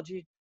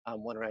technology,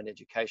 one around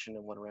education,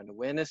 and one around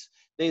awareness.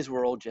 These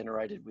were all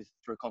generated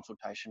through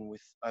consultation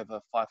with over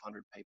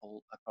 500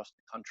 people across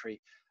the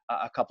country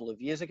a couple of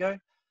years ago.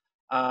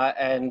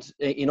 And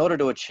in order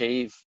to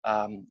achieve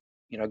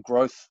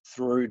growth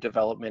through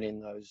development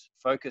in those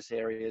focus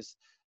areas,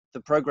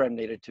 the program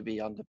needed to be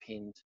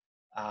underpinned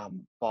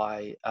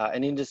by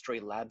an industry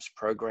labs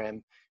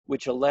program,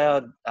 which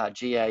allowed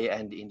GA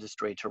and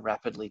industry to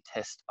rapidly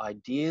test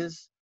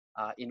ideas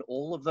in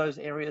all of those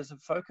areas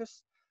of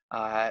focus,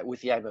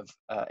 with the aim of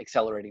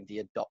accelerating the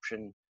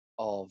adoption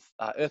of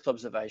Earth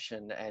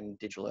observation and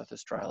Digital Earth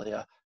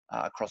Australia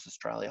across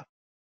Australia.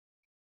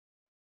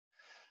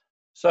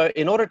 So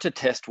in order to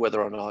test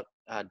whether or not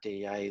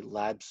DEA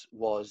Labs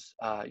was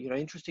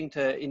interesting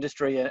to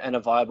industry and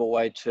a viable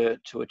way to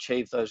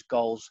achieve those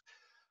goals,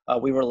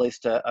 we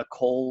released a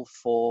call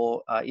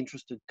for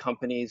interested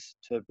companies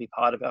to be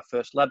part of our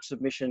first lab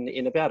submission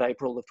in about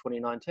April of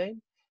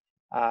 2019.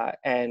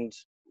 And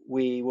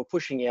we were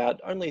pushing out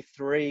only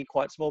 3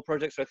 quite small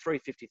projects, so 3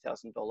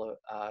 $50,000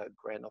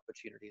 grant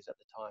opportunities at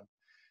the time.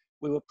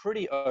 We were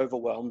pretty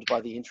overwhelmed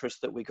by the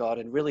interest that we got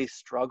and really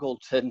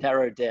struggled to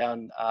narrow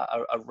down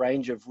a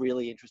range of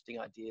really interesting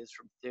ideas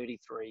from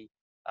 33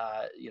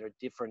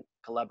 different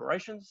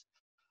collaborations.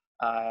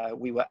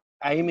 We were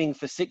aiming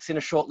for 6 in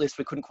a short list.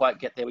 We couldn't quite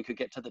get there. We could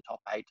get to the top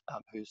 8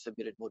 who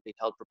submitted more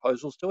detailed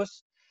proposals to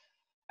us.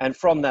 And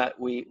from that,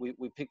 we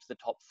picked the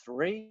top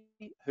 3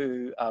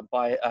 who,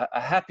 by a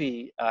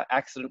happy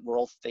accident, were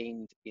all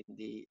themed in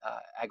the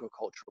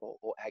agricultural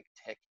or ag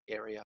tech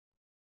area.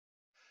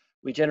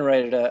 We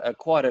generated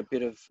quite a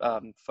bit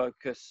of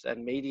focus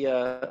and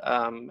media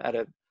at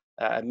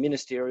a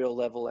ministerial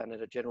level and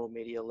at a general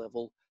media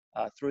level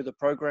through the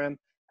program.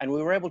 And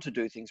we were able to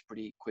do things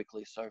pretty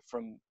quickly. So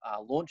from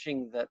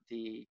launching that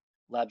the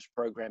labs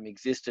program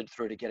existed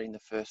through to getting the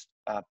first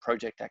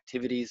project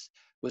activities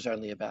was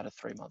only about a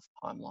 3-month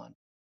timeline.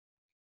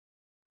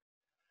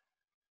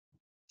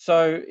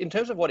 So in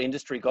terms of what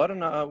industry got,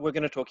 and we're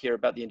going to talk here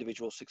about the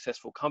individual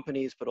successful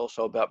companies, but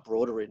also about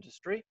broader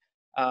industry.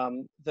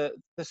 The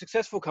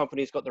successful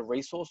companies got the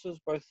resources,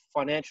 both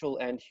financial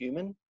and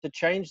human, to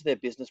change their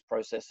business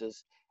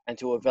processes and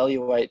to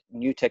evaluate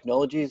new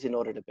technologies in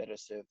order to better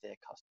serve their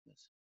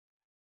customers.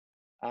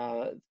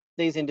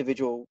 These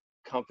individual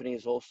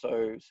companies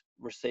also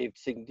received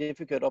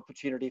significant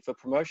opportunity for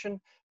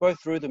promotion,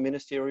 both through the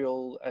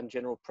ministerial and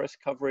general press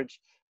coverage,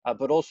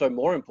 but also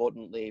more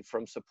importantly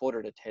from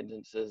supported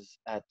attendances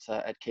at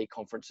key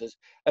conferences,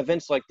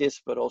 events like this,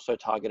 but also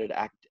targeted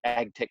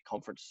ag tech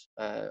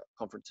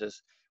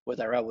conferences where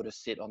they're able to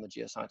sit on the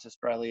Geoscience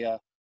Australia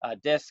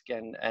desk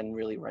and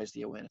really raise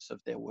the awareness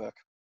of their work.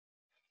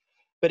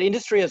 But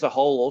industry as a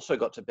whole also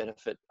got to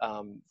benefit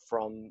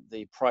from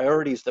the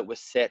priorities that were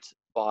set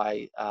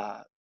by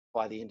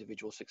the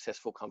individual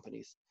successful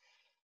companies.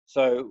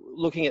 So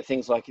looking at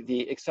things like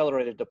the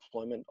accelerated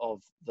deployment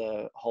of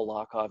the whole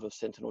archive of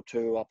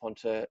Sentinel-2 up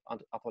onto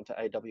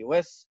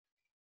AWS,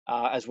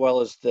 as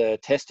well as the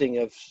testing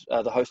of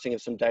the hosting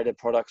of some data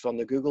products on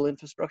the Google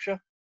infrastructure.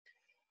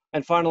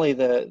 And finally,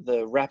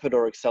 the rapid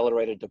or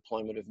accelerated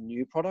deployment of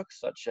new products,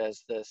 such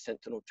as the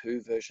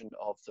Sentinel-2 version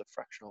of the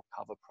fractional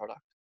cover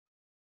product.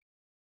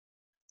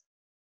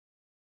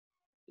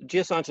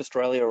 Geoscience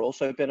Australia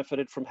also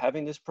benefited from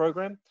having this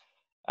program,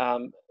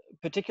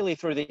 particularly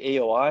through the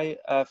EOI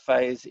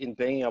phase, in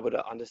being able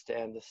to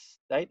understand the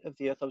state of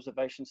the Earth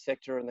observation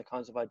sector and the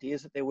kinds of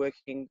ideas that they're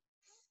working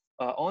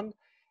on,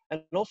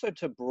 and also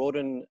to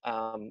broaden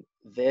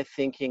their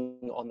thinking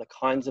on the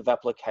kinds of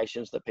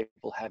applications that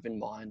people have in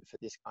mind for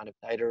this kind of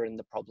data and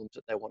the problems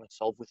that they want to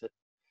solve with it.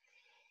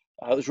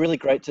 It was really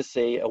great to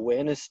see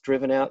awareness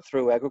driven out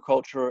through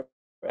agriculture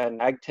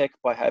and ag tech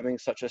by having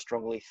such a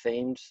strongly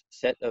themed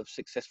set of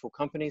successful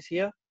companies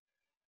here.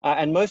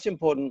 And most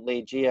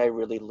importantly, GA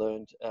really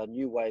learned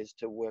new ways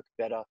to work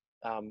better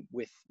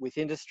with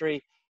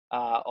industry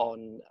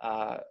on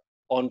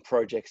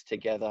projects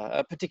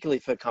together, particularly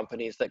for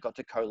companies that got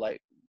to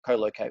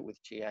co-locate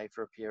with GA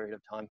for a period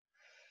of time.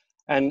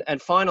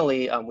 And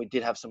finally, we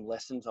did have some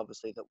lessons,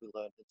 obviously, that we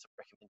learned and some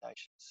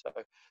recommendations. So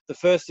the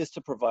first is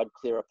to provide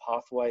clearer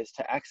pathways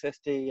to access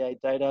DEA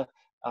data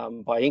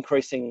by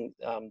increasing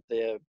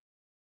the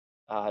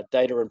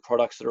data and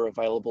products that are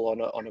available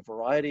on a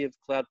variety of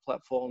cloud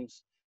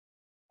platforms.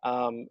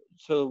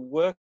 To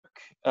work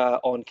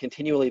on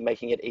continually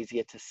making it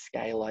easier to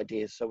scale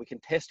ideas. So we can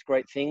test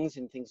great things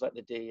in things like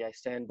the DEA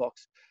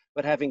sandbox,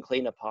 but having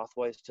cleaner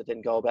pathways to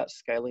then go about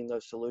scaling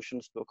those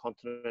solutions to a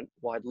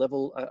continent-wide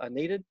level are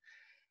needed.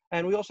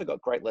 And we also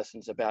got great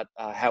lessons about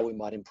how we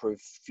might improve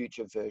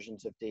future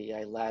versions of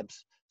DEA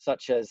Labs,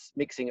 such as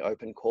mixing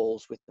open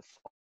calls with the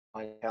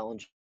fine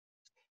challenges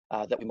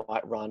that we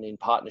might run in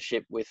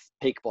partnership with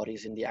peak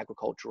bodies in the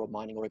agriculture or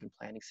mining or even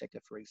planning sector,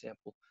 for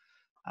example.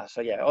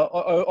 So yeah,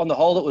 on the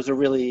whole, it was a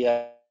really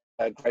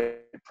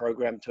great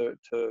program to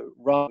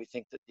run. We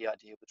think that the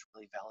idea was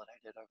really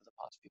validated over the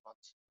past few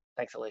months.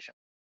 Thanks, Alicia.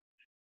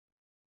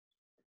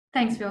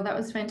 Thanks, Phil. That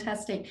was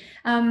fantastic.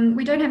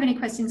 We don't have any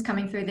questions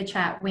coming through the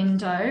chat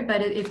window,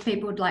 but if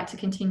people would like to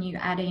continue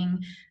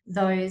adding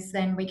those,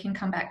 then we can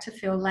come back to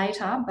Phil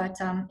later. But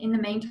in the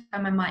meantime,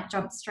 I might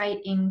jump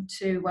straight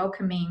into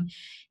welcoming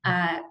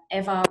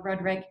Eva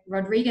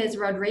Rodriguez,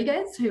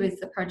 who is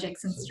the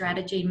Projects and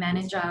Strategy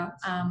Manager,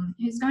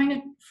 who's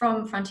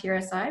from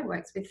FrontierSI,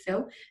 works with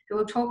Phil, who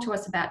will talk to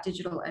us about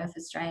Digital Earth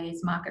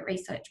Australia's market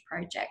research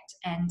project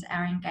and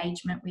our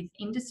engagement with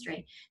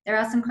industry. There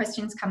are some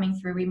questions coming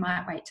through. We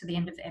might wait to the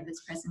end of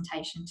Eva's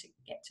presentation to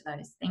get to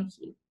those. Thank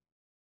you.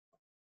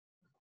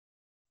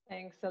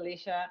 Thanks,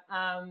 Alicia.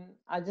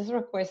 I just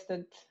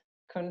requested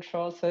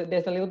control, so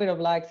there's a little bit of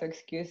lag, so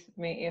excuse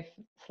me if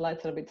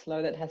slides are a bit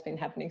slow. That has been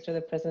happening through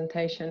the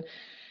presentation.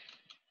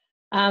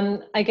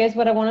 I guess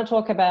what I want to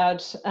talk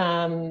about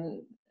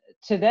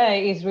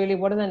today is really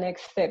what are the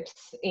next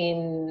steps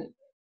in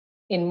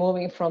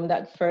moving from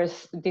that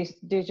first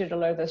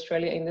Digital Earth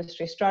Australia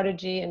industry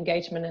strategy,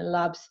 engagement and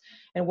labs,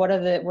 and what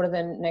are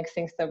the next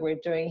things that we're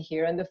doing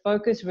here. And the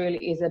focus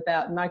really is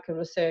about market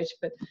research,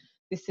 but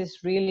this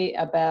is really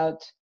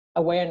about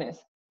awareness,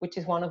 which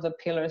is one of the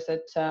pillars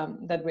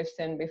that we've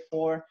seen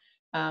before.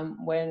 Okay,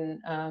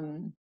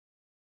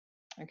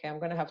 I'm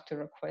going to have to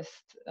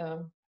request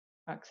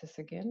access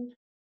again.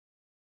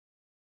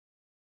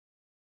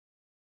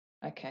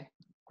 Okay.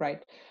 Great.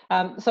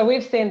 So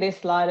we've seen this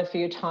slide a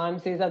few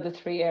times. These are the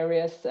three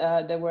areas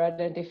that were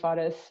identified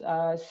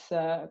as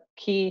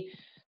key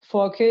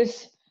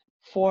focus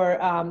for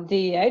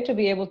DEA to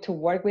be able to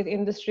work with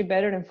industry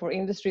better, and for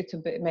industry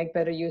to make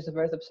better use of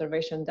Earth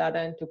observation data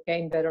and to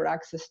gain better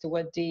access to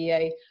what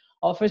DEA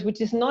offers, which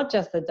is not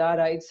just the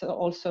data, it's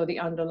also the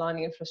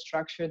underlying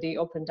infrastructure, the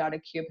open data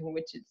cube in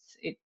which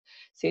it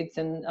sits,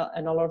 and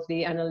all of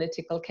the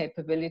analytical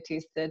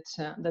capabilities that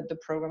the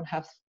program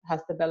has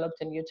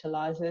developed and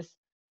utilizes.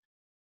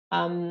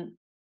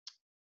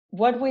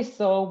 What we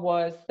saw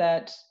was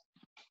that,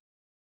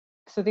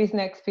 so this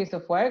next piece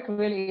of work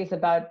really is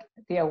about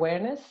the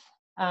awareness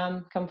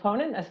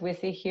component, as we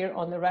see here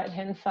on the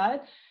right-hand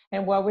side.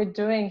 And what we're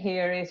doing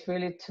here is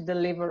really to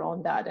deliver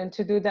on that. And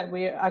to do that,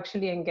 we're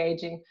actually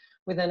engaging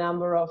with a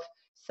number of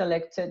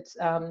selected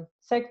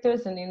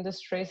sectors and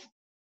industries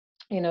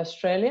in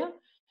Australia.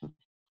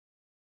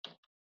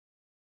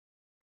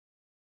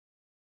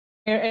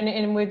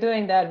 And we're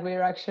doing that,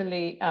 we're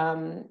actually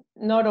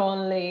not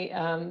only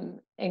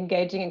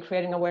engaging and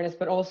creating awareness,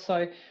 but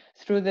also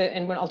through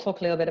and I'll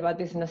talk a little bit about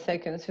this in a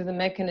second, through the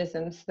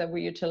mechanisms that we're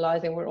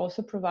utilizing, we're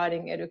also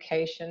providing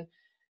education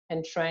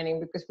and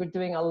training, because we're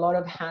doing a lot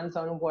of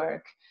hands-on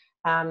work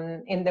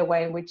in the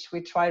way in which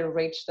we try to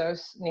reach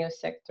those new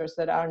sectors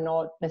that are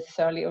not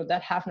necessarily, or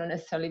that have not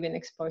necessarily been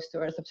exposed to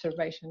Earth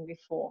observation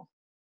before.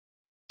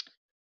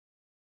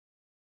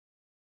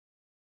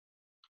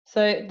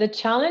 So the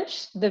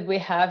challenge that we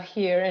have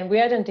here, and we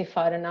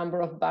identified a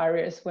number of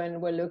barriers when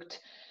we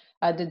looked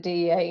at the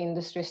DEA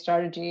industry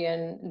strategy,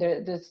 and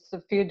there's a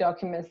few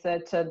documents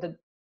that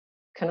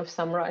kind of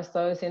summarize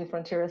those in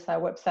FrontierSI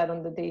website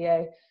on the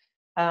DEA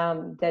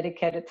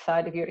dedicated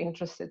site if you're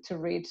interested to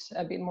read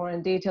a bit more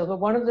in detail. But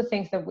one of the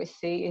things that we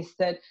see is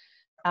that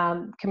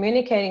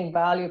communicating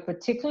value,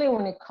 particularly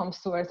when it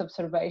comes to Earth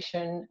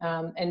observation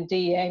and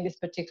DEA in this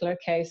particular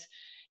case,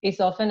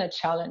 is often a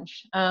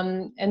challenge.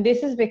 And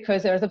this is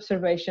because Earth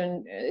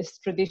observation is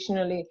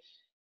traditionally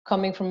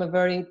coming from a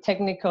very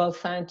technical,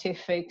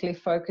 scientifically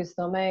focused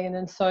domain.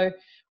 And so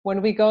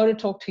when we go to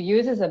talk to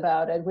users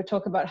about it, we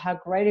talk about how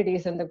great it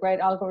is and the great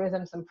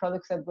algorithms and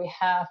products that we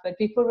have, but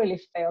people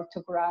really fail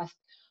to grasp,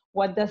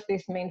 what does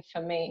this mean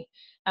for me?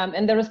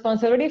 And the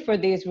responsibility for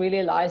this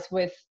really lies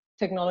with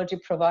technology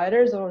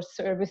providers or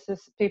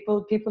services,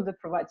 people that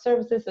provide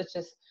services such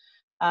as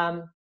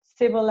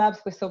Cibolabs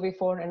we saw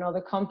before, and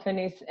other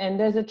companies. And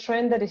there's a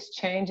trend that is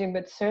changing,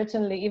 but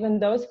certainly even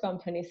those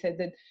companies said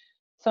that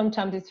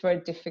sometimes it's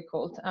very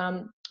difficult.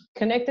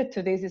 Connected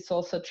to this is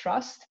also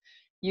trust.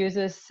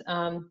 Users,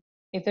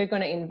 if they're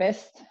going to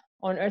invest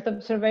on Earth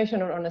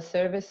observation or on a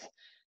service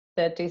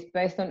that is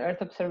based on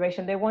Earth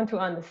observation, they want to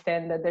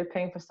understand that they're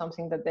paying for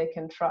something that they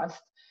can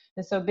trust.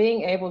 And so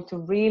being able to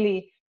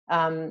really,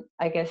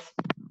 I guess,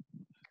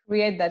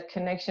 create that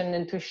connection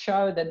and to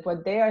show that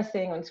what they are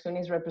seeing on screen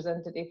is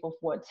representative of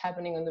what's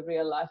happening in the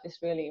real life is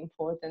really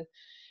important.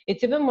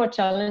 It's even more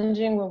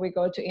challenging when we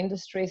go to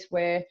industries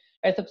where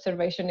Earth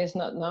observation is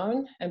not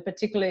known, and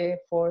particularly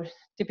for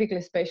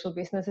typically spatial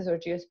businesses or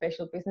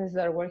geospatial businesses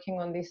that are working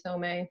on this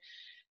domain,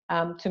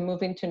 to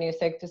move into new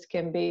sectors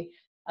can be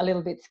a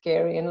little bit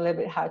scary and a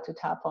little bit hard to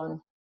tap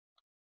on.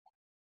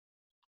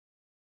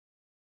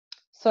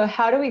 So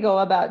how do we go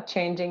about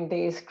changing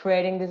these,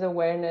 creating this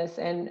awareness,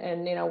 and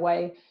in a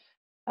way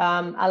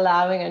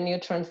allowing a new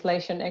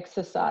translation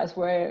exercise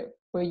where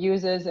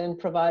users and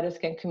providers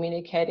can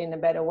communicate in a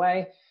better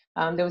way?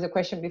 There was a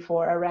question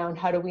before around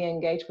how do we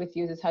engage with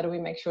users? How do we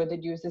make sure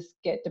that users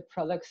get the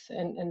products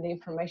and the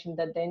information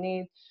that they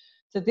need?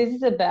 So this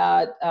is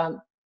about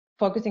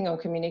focusing on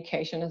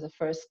communication as a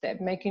first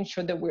step, making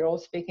sure that we're all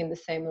speaking the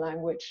same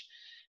language.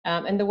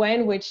 And the way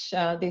in which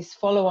this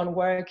follow-on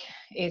work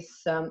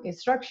is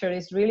structured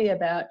is really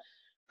about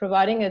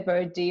providing a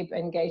very deep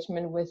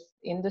engagement with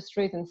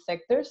industries and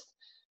sectors.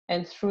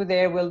 And through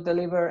there, we'll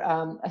deliver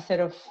a set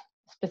of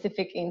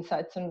specific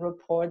insights and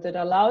reports that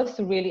allow us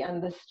to really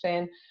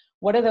understand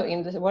what are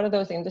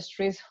those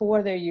industries, who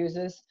are their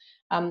users,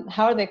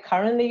 how are they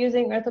currently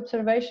using Earth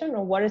observation,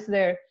 or what is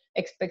their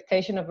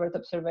expectation of Earth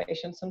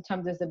observation.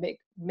 Sometimes there's a big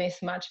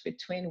mismatch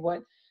between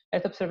what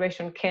Earth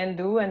observation can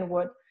do and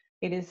what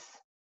it is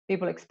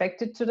people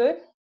expect it to do.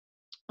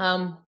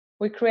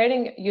 We're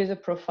creating user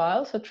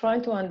profiles, so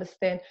trying to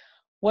understand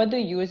what do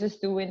users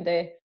do in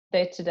their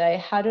day-to-day,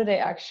 how do they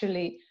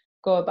actually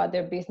go about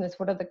their business,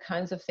 what are the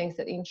kinds of things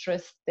that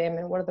interest them,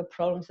 and what are the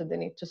problems that they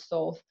need to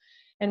solve.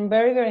 And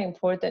very, very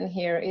important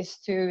here is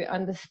to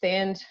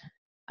understand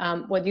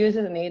what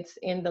user needs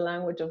in the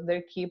language of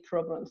their key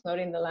problems, not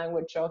in the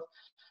language of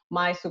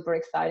my super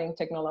exciting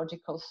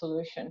technological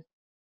solution.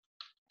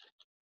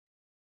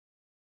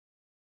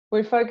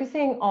 We're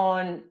focusing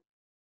on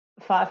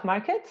 5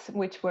 markets,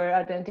 which were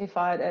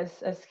identified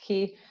as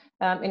key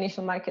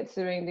initial markets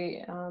during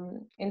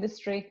the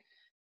industry: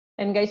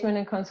 engagement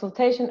and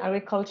consultation,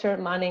 agriculture,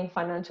 mining,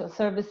 financial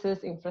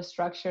services,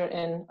 infrastructure,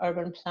 and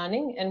urban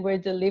planning. And we're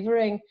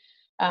delivering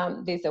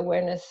this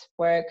awareness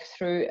work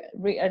through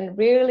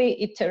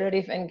really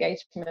iterative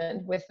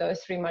engagement with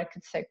those 3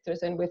 market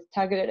sectors, and with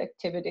targeted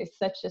activities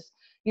such as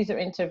user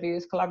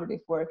interviews,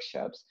 collaborative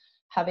workshops,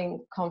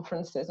 having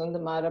conferences on the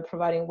matter,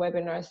 providing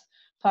webinars,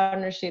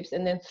 partnerships,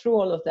 and then through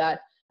all of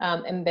that,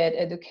 embed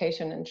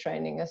education and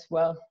training as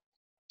well.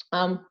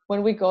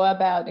 When we go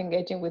about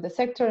engaging with the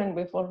sector, and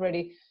we've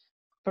already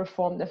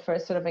performed the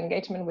first sort of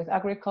engagement with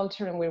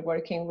agriculture, and we're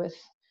working with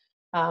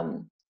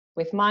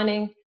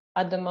mining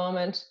at the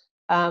moment,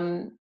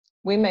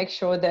 we make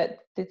sure that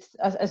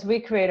as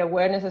we create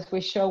awareness, as we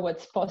show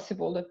what's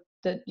possible,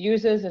 that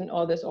users and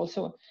others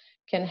also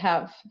can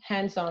have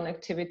hands-on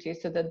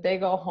activities, so that they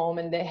go home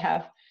and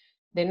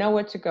they know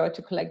where to go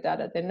to collect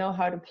data, they know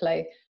how to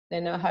play, they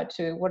know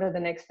what are the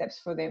next steps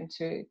for them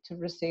to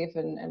receive,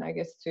 and I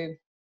guess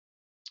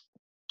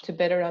to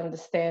better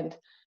understand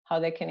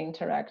how they can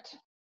interact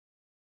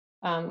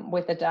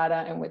with the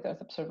data and with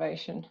Earth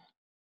observation.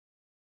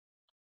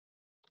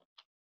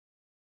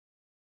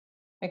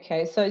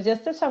 Okay, so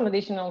just some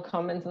additional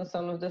comments on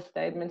some of the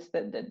statements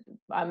that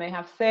I may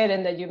have said,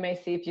 and that you may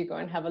see if you go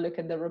and have a look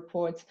at the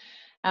reports.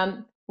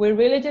 We're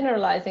really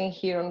generalizing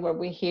here on what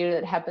we hear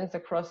that happens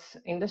across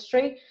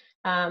industry.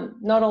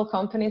 Not all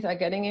companies are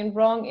getting it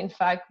wrong. In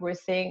fact, we're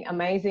seeing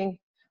amazing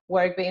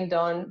work being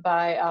done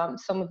by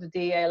some of the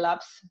DEA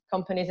Labs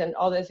companies and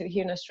others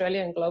here in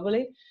Australia and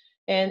globally.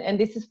 And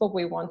this is what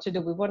we want to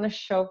do. We want to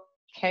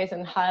showcase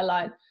and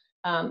highlight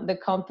the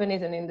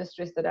companies and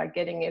industries that are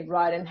getting it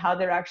right, and how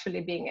they're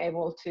actually being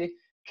able to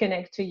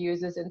connect to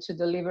users and to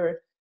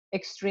deliver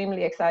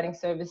extremely exciting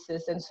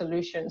services and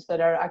solutions that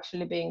are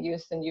actually being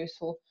used and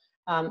useful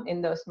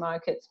in those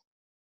markets.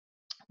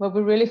 What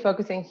we're really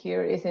focusing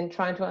here is in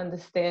trying to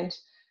understand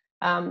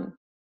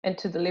and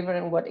to deliver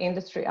on what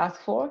industry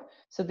asks for.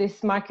 So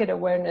this market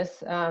awareness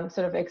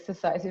sort of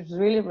exercise is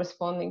really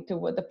responding to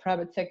what the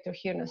private sector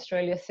here in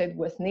Australia said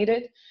was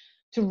needed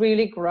to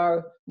really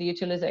grow the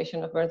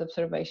utilization of Earth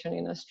observation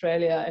in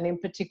Australia, and in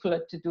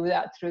particular to do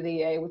that through the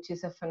DEA, which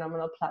is a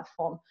phenomenal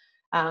platform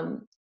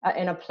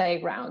and a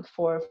playground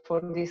for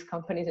these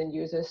companies and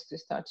users to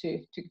start to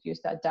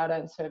use that data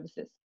and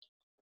services.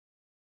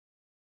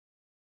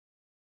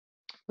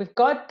 We've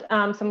got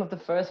some of the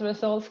first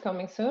results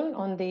coming soon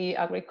on the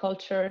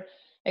agriculture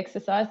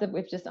exercise that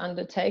we've just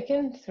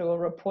undertaken through a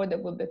report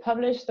that will be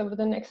published over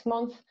the next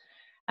month.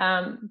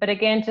 But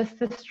again, just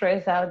to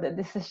stress out that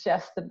this is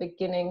just the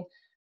beginning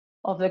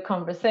of the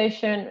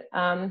conversation.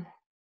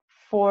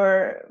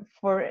 For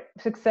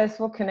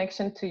successful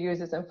connection to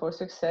users and for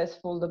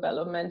successful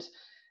development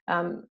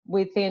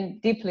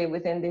deeply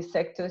within these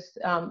sectors,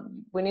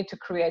 we need to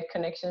create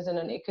connections in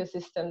an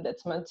ecosystem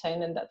that's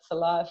maintained and that's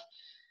alive.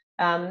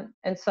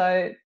 And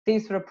so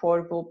this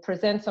report will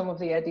present some of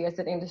the ideas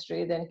that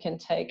industry then can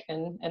take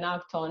and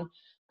act on.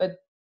 But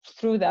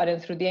through that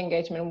and through the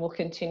engagement, we'll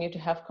continue to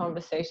have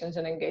conversations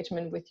and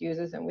engagement with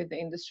users and with the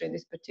industry in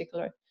this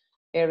particular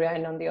area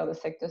and on the other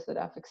sectors that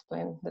I've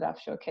explained, that I've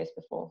showcased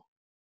before.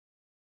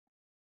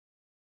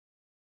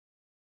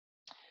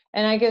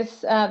 And I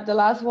guess the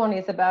last one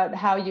is about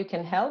how you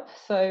can help.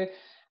 So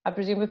I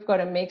presume we've got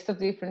a mix of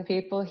different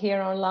people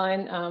here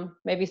online,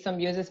 maybe some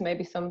users,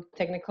 maybe some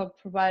technical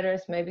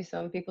providers, maybe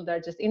some people that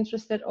are just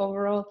interested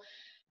overall.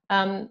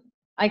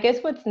 I guess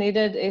what's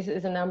needed is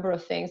a number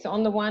of things. So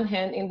on the one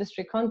hand,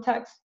 industry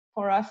contacts.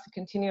 for us to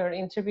continue our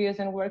interviews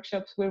and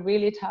workshops. We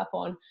really tap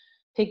on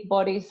peak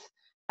bodies,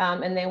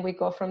 and then we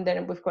go from there,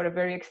 and we've got a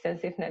very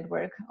extensive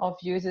network of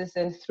users,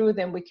 and through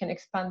them we can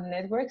expand the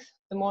networks.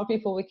 The more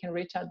people we can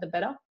reach out, the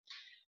better.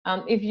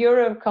 If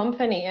you're a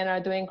company and are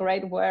doing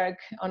great work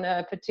on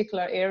a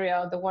particular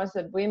area, the ones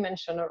that we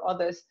mentioned or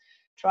others,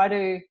 try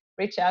to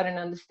reach out and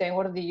understand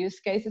what are the use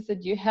cases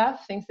that you have,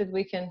 things that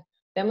we can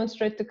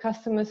demonstrate to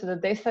customers so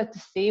that they start to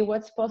see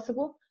what's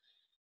possible.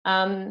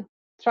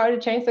 Try to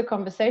change the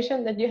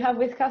conversation that you have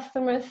with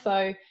customers.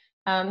 So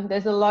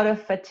there's a lot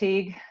of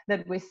fatigue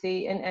that we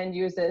see in end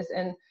users,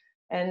 and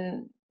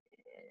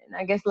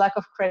I guess lack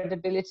of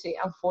credibility,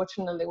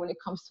 unfortunately, when it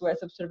comes to Earth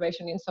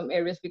observation in some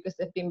areas, because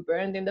they've been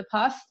burned in the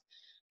past,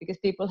 because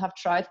people have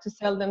tried to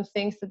sell them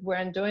things that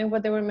weren't doing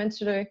what they were meant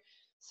to do.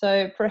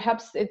 So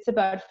perhaps it's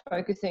about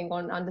focusing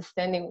on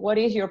understanding what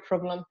is your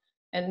problem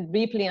and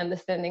deeply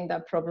understanding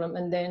that problem,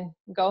 and then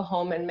go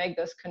home and make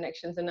those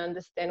connections and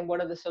understand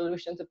what are the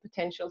solutions, the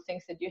potential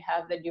things that you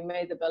have that you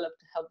may develop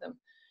to help them.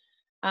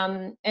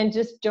 And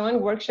just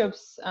join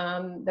workshops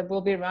that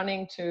we'll be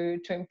running to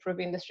improve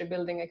industry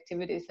building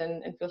activities,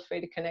 and feel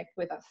free to connect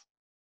with us.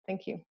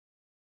 Thank you.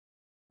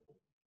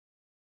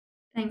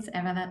 Thanks,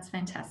 Eva, that's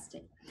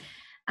fantastic.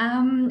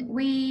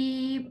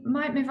 We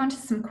might move on to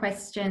some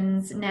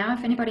questions now.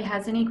 If anybody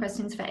has any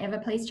questions for Eva,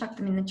 please chuck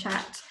them in the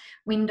chat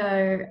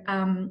window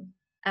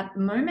at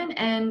the moment,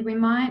 and we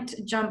might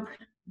jump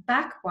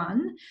back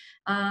one,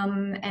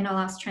 and I'll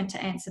ask Trent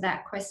to answer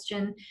that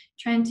question.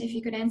 Trent, if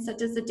you could answer,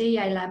 does the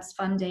DEA Labs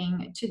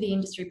funding to the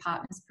industry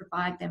partners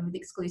provide them with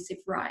exclusive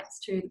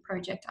rights to the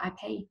project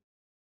IP?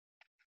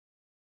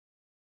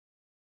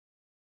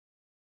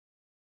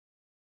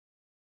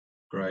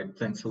 Great,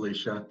 thanks,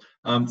 Alicia.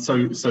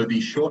 So the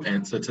short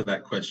answer to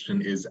that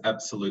question is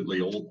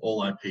absolutely.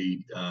 All IP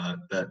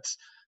that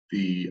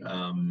the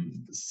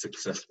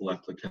successful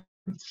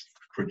applicants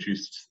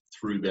produced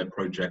through their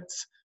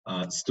projects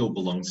still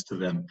belongs to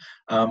them.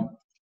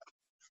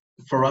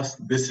 For us,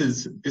 this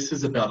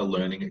is about a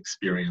learning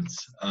experience.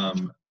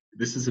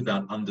 This is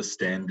about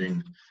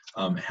understanding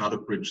how to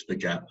bridge the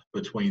gap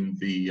between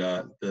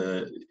the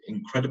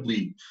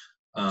incredibly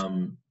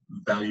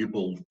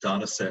valuable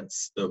data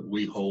sets that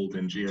we hold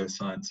in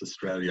Geoscience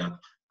Australia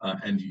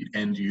and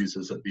end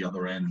users at the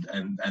other end.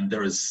 And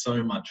there is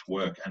so much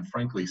work and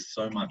frankly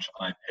so much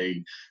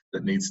IP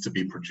that needs to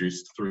be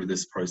produced through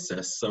this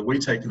process. So we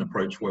take an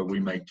approach where we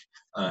make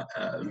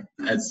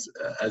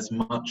as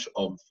much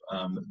of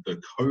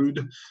the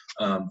code,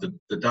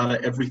 the data,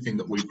 everything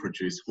that we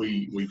produce,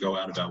 we go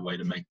out of our way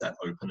to make that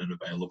open and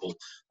available.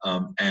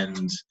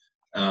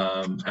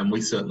 And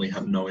we certainly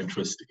have no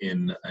interest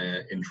in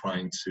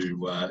trying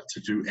to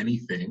do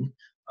anything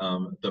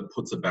that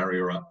puts a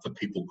barrier up for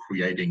people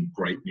creating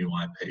great new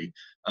IP.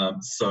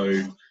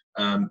 So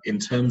in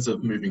terms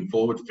of moving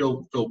forward,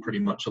 Phil pretty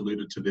much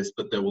alluded to this,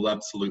 but there will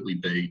absolutely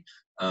be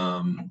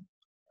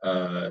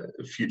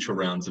future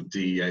rounds of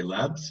DEA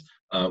Labs.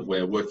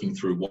 We're working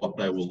through what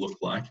they will look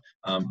like.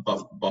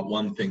 But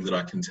one thing that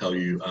I can tell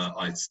you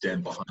I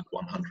stand behind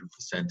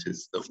 100%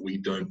 is that we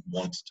don't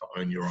want to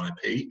own your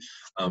IP.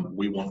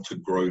 We want to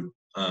grow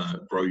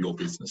your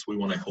business. We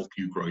want to help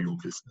you grow your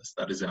business.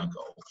 That is our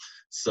goal.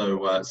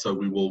 So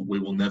we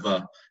will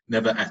never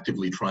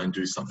actively try and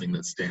do something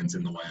that stands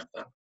in the way of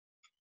that.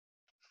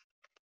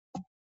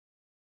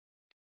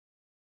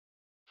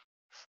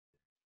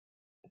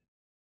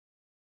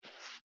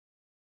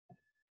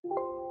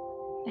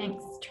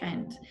 Thanks,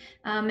 Trent.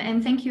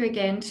 And thank you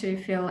again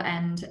to Phil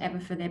and Eva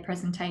for their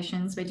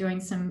presentations. We're doing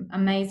some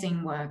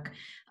amazing work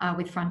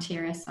with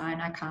FrontierSI,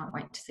 and I can't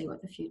wait to see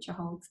what the future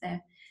holds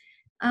there.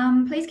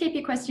 Please keep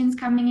your questions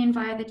coming in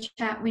via the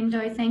chat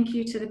window. Thank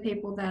you to the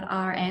people that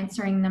are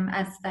answering them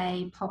as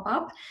they pop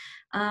up.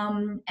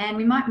 And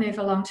we might move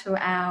along to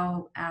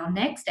our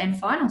next and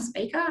final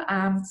speaker.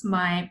 It's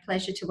my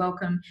pleasure to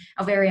welcome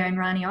our very own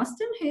Rani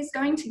Austin, who's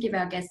going to give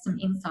our guests some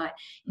insight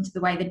into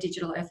the way the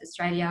Digital Earth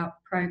Australia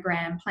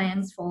program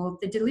plans for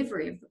the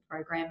delivery of the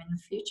program in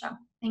the future.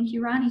 Thank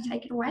you, Rani.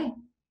 Take it away.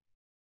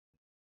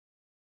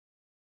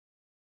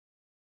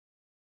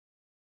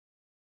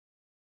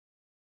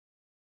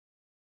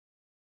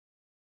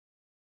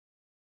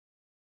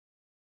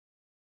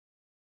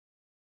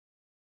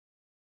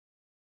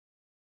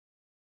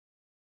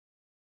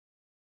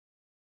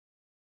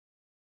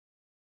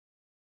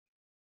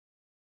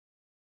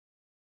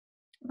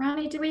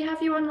 Rani, do we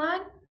have you online?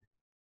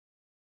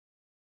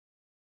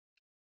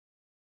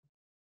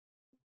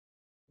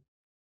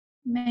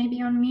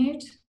 Maybe on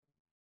mute?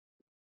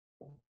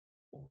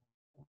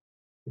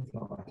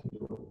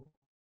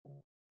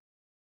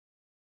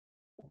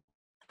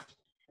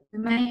 We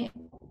may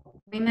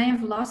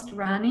have lost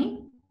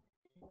Rani,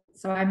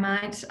 so I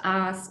might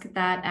ask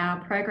that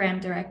our program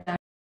director,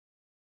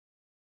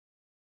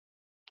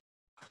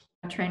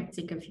 Trent,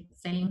 sick of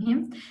seeing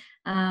him,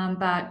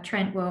 but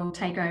Trent will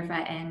take over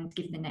and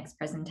give the next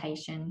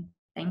presentation.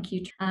 Thank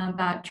you.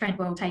 But Trent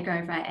will take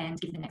over and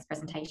give the next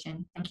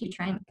presentation. Thank you,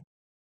 Trent.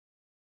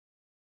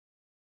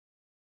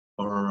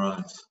 All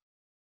right.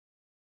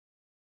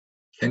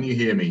 Can you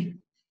hear me?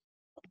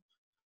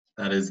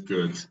 That is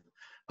good.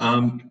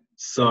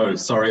 So,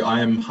 sorry,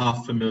 I am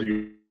half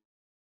familiar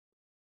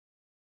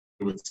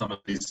with some of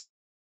these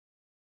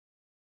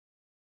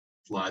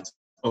slides,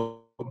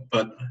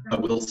 but I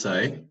will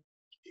say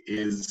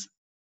is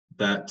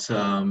that,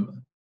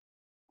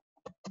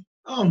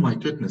 oh my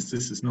goodness,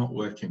 this is not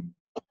working.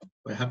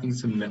 We're having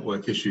some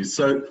network issues.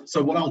 So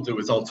what I'll do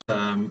is I'll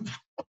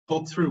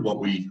talk through what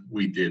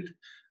we did.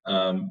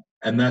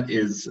 And that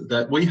is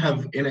that we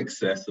have in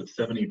excess of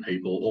 70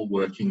 people all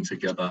working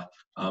together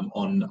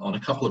on a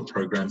couple of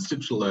programs,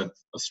 Digital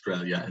Earth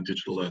Australia and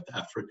Digital Earth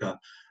Africa.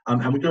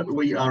 And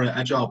we are an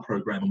agile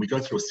program, and we go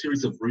through a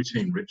series of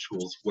routine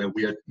rituals where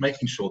we are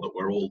making sure that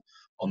we're all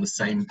on the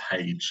same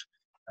page.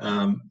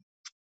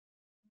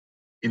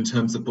 In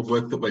terms of the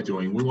work that we're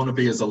doing, we want to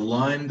be as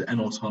aligned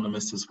and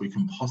autonomous as we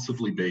can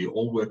possibly be,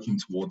 all working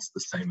towards the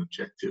same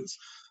objectives.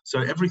 So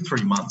every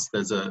 3 months,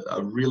 there's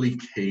a really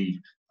key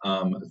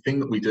thing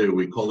that we do.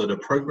 We call it a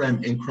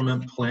program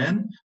increment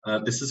plan.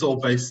 This is all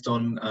based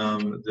on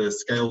the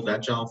Scaled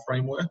Agile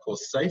Framework, or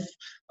SAFe.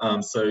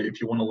 So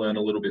if you want to learn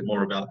a little bit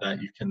more about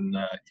that, you can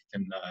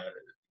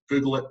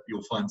Google it.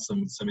 You'll find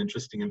some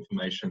interesting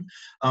information.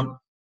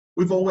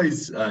 We've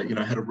always,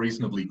 had a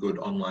reasonably good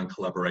online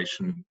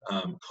collaboration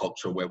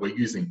culture where we're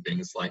using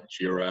things like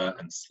Jira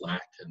and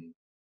Slack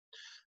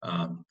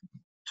and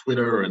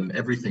Twitter and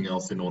everything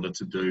else in order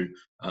to do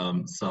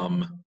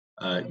some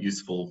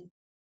useful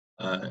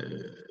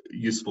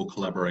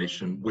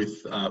collaboration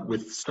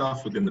with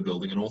staff within the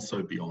building and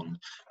also beyond.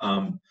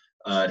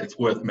 It's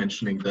worth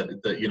mentioning that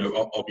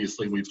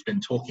obviously we've been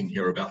talking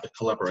here about the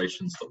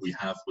collaborations that we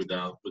have with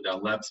our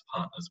labs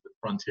partners, with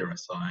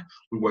FrontierSI.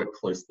 We work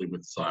closely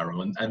with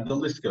CSIRO, and the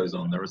list goes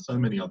on. There are so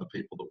many other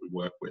people that we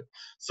work with.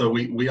 So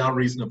we are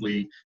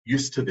reasonably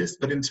used to this.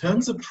 But in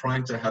terms of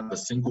trying to have a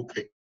single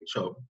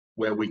picture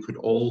where we could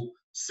all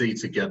see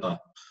together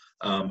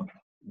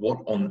what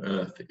on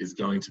earth is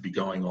going to be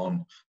going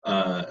on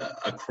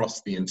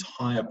across the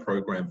entire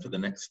program for the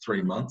next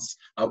 3 months,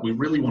 we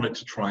really wanted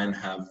to try and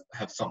have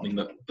something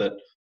that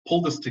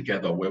pulled us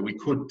together, where we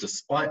could,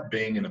 despite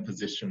being in a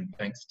position,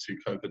 thanks to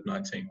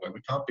COVID-19, where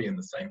we can't be in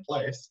the same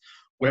place,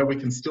 where we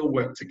can still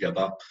work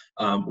together,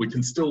 we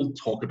can still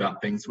talk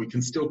about things, we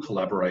can still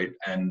collaborate,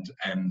 and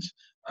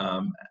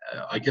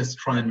I guess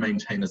try and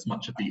maintain as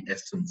much of the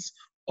essence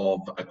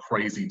of a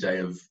crazy day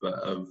of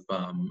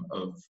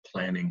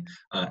planning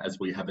as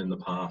we have in the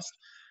past.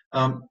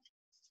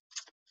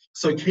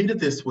 So key to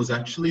this was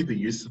actually the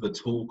use of a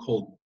tool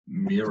called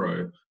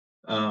Miro.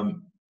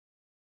 And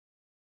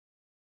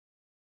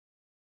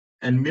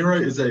Miro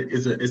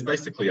is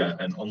basically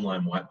an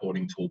online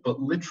whiteboarding tool,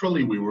 but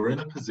literally we were in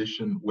a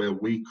position where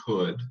we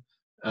could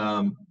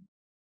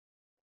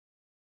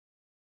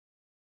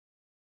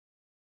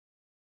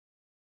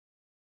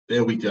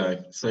there we go.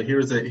 So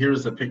here is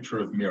a picture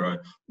of Miro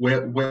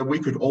where we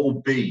could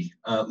all be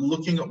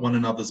looking at one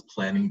another's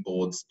planning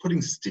boards,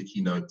 putting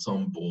sticky notes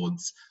on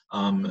boards,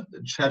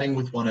 chatting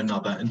with one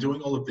another, and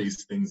doing all of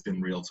these things in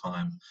real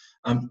time.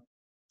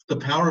 The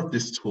power of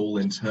this tool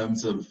in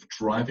terms of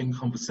driving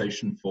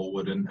conversation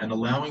forward and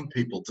allowing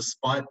people,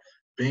 despite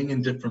being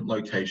in different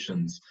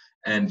locations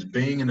and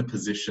being in a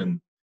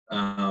position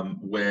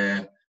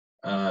where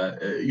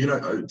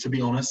to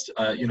be honest,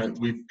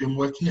 we've been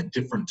working at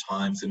different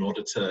times in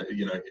order to,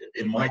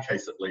 in my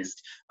case at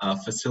least,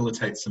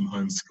 facilitate some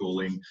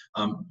homeschooling.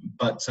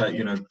 But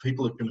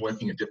people have been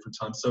working at different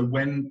times. So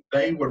when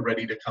they were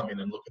ready to come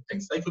in and look at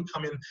things, they could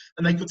come in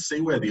and they could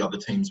see where the other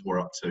teams were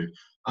up to.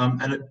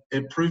 And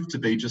it proved to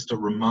be just a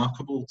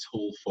remarkable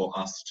tool for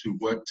us to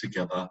work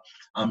together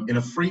in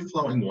a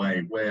free-flowing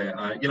way where,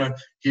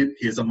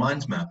 here's a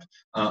mind map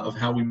of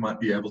how we might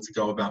be able to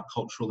go about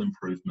cultural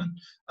improvement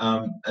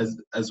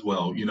as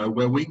well,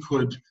 where we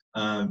could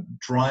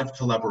drive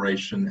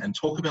collaboration and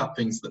talk about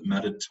things that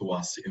mattered to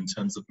us in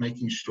terms of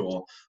making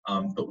sure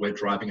that we're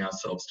driving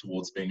ourselves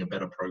towards being a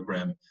better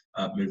program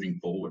moving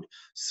forward.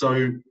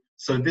 So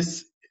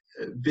this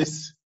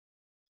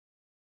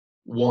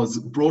was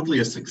broadly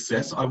a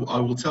success. I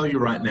will tell you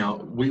right now,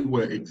 we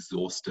were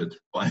exhausted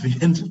by the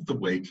end of the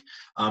week,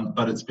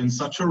 but it's been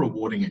such a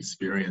rewarding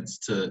experience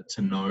to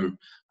know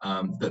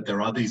that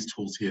there are these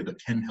tools here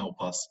that can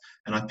help us.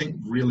 And I think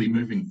really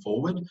moving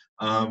forward,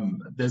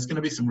 there's going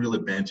to be some real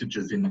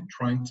advantages in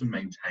trying to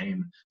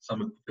maintain some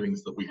of the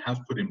things that we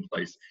have put in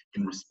place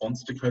in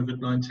response to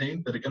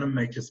COVID-19 that are going to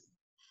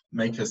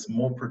make us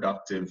more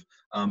productive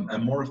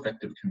and more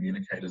effective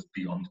communicators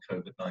beyond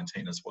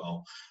COVID-19 as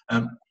well.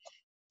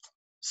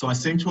 So I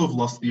seem to have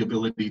lost the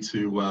ability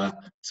to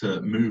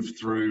move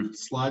through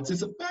slides.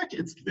 Is it back?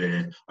 It's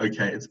there.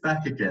 Okay, it's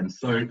back again.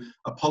 So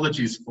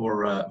apologies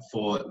for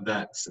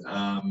that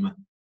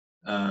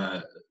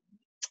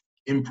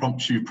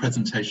impromptu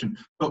presentation,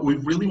 but we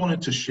really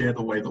wanted to share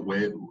the way that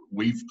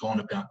we've gone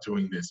about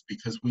doing this,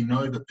 because we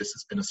know that this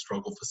has been a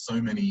struggle for so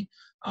many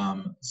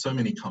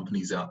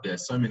companies out there,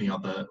 so many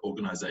other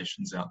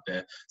organizations out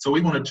there. So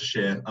we wanted to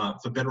share,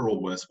 for better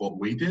or worse, what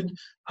we did,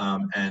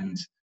 and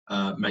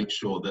make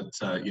sure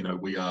that you know,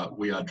 we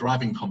are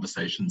driving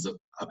conversations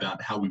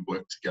about how we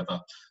work together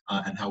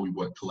and how we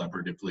work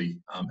collaboratively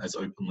as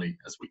openly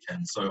as we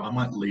can. So I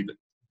might leave it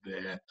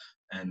there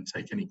and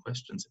take any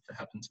questions if there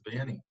happen to be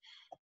any.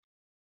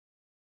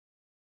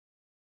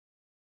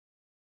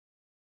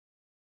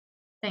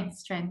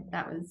 Thanks, Trent.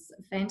 That was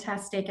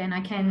fantastic. And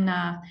I can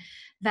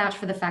vouch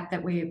for the fact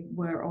that we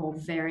were all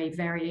very,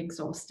 very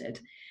exhausted.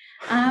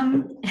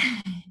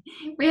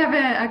 We have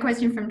a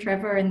question from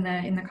Trevor in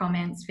the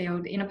comments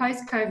field. In a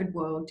post-COVID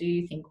world, do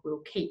you think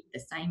we'll keep the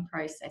same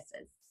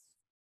processes?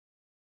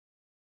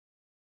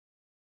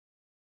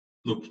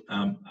 Look,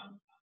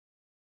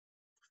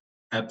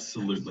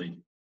 absolutely.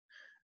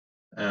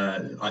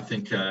 I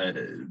think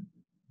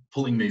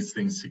pulling these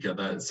things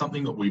together,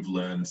 something that we've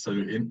learned. So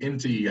in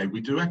DEA,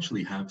 we do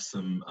actually have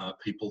some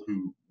people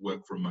who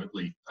work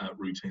remotely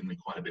routinely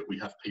quite a bit. We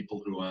have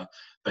people who are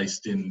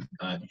based in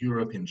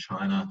Europe, in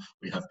China.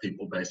 We have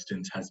people based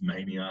in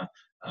Tasmania.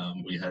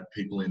 We had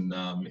people in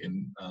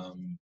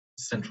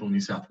central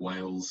New South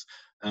Wales.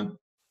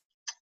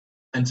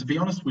 And to be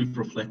honest, we've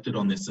reflected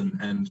on this,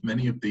 and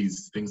many of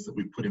these things that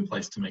we've put in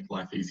place to make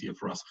life easier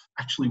for us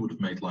actually would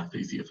have made life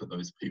easier for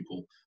those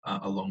people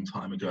a long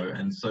time ago.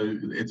 And so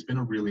it's been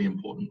a really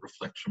important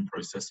reflection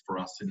process for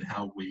us in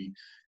how we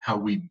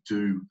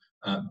do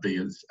be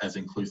as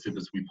inclusive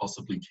as we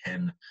possibly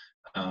can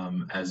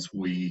as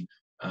we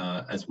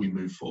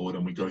move forward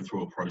and we go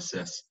through a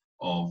process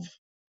of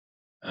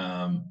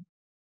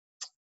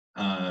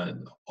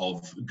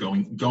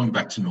going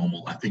back to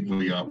normal. I think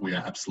we are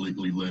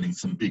absolutely learning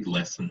some big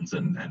lessons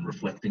and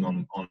reflecting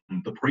on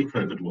the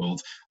pre-COVID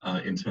world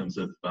in terms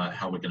of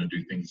how we're going to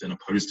do things in a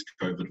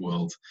post-COVID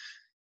world.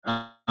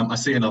 I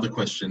see another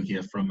question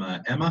here from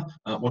Emma.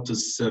 What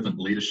does servant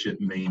leadership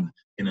mean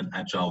in an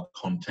agile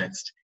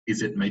context?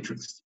 Is it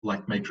matrix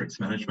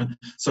management?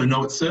 So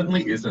no, it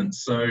certainly isn't.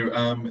 So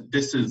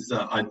this is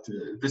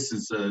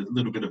a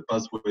little bit of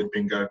buzzword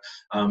bingo.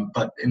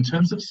 But in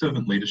terms of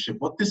servant leadership,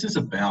 what this is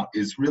about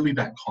is really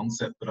that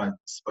concept that I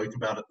spoke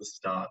about at the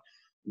start,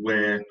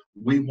 where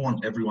we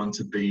want everyone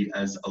to be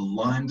as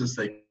aligned as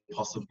they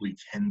possibly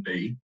can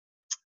be.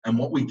 And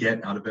what we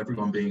get out of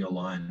everyone being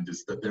aligned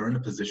is that they're in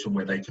a position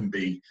where they can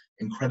be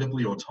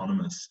incredibly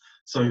autonomous.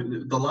 So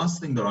the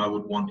last thing that I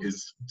would want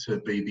is to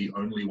be the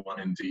only one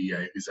in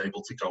DEA who's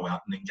able to go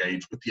out and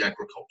engage with the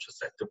agriculture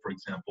sector, for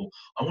example.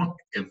 I want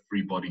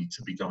everybody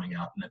to be going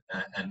out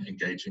and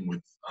engaging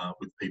with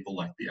people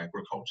like the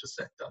agriculture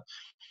sector.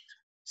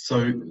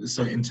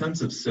 So in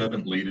terms of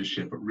servant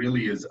leadership, it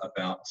really is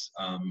about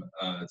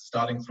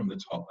starting from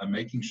the top and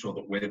making sure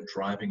that we're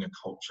driving a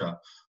culture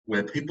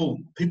where people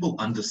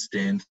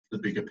understand the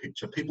bigger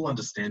picture, people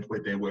understand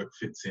where their work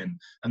fits in,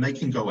 and they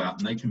can go out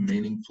and they can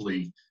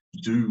meaningfully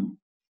do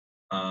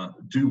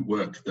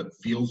work that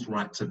feels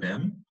right to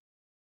them,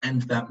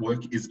 and that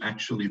work is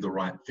actually the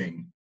right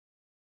thing.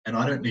 And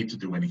I don't need to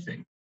do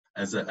anything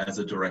as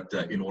a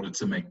director in order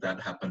to make that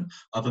happen,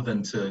 other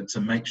than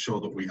to make sure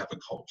that we have a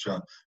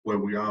culture where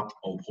we are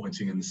all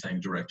pointing in the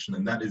same direction.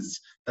 And that is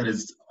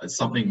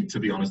something, to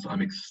be honest,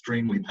 I'm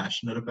extremely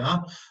passionate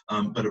about,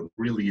 but it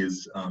really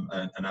is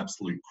an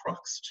absolute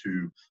crux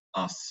to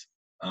us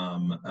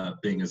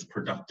being as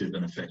productive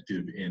and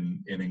effective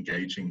in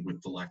engaging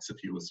with the likes of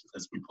you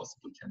as we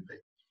possibly can be.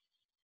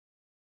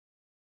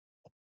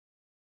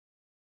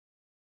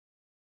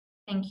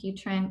 Thank you,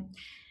 Trent.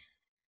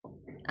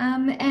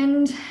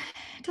 And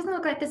it doesn't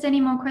look like there's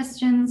any more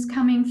questions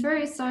coming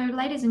through. So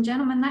ladies and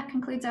gentlemen, that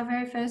concludes our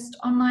very first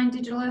online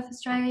Digital Earth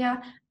Australia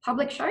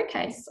public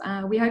showcase.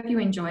 We hope you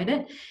enjoyed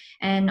it.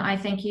 And I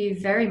thank you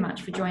very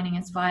much for joining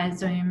us via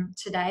Zoom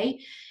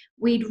today.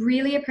 We'd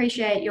really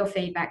appreciate your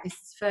feedback. This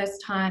is the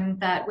first time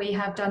that we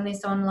have done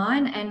this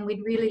online, and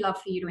we'd really love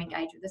for you to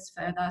engage with us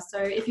further. So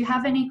if you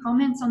have any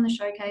comments on the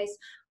showcase,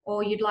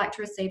 or you'd like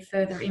to receive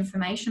further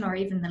information or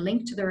even the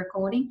link to the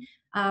recording,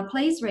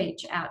 please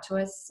reach out to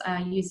us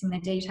using the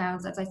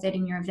details, as I said,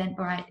 in your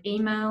Eventbrite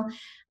email,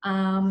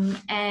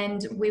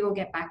 and we will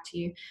get back to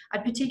you.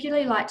 I'd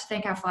particularly like to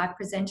thank our 5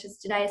 presenters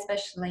today,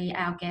 especially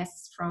our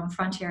guests from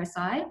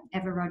FrontierSI,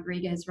 Eva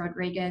Rodriguez,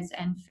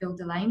 and Phil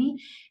Delaney,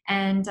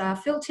 and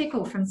Phil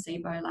Tickle from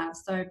Cibolabs.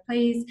 So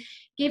please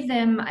give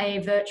them a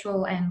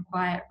virtual and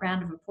quiet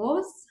round of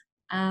applause.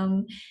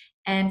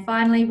 And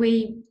finally,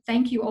 we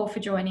thank you all for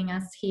joining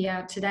us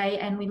here today,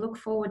 and we look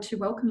forward to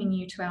welcoming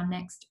you to our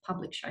next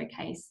public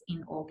showcase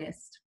in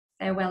August.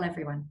 Farewell,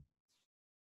 everyone.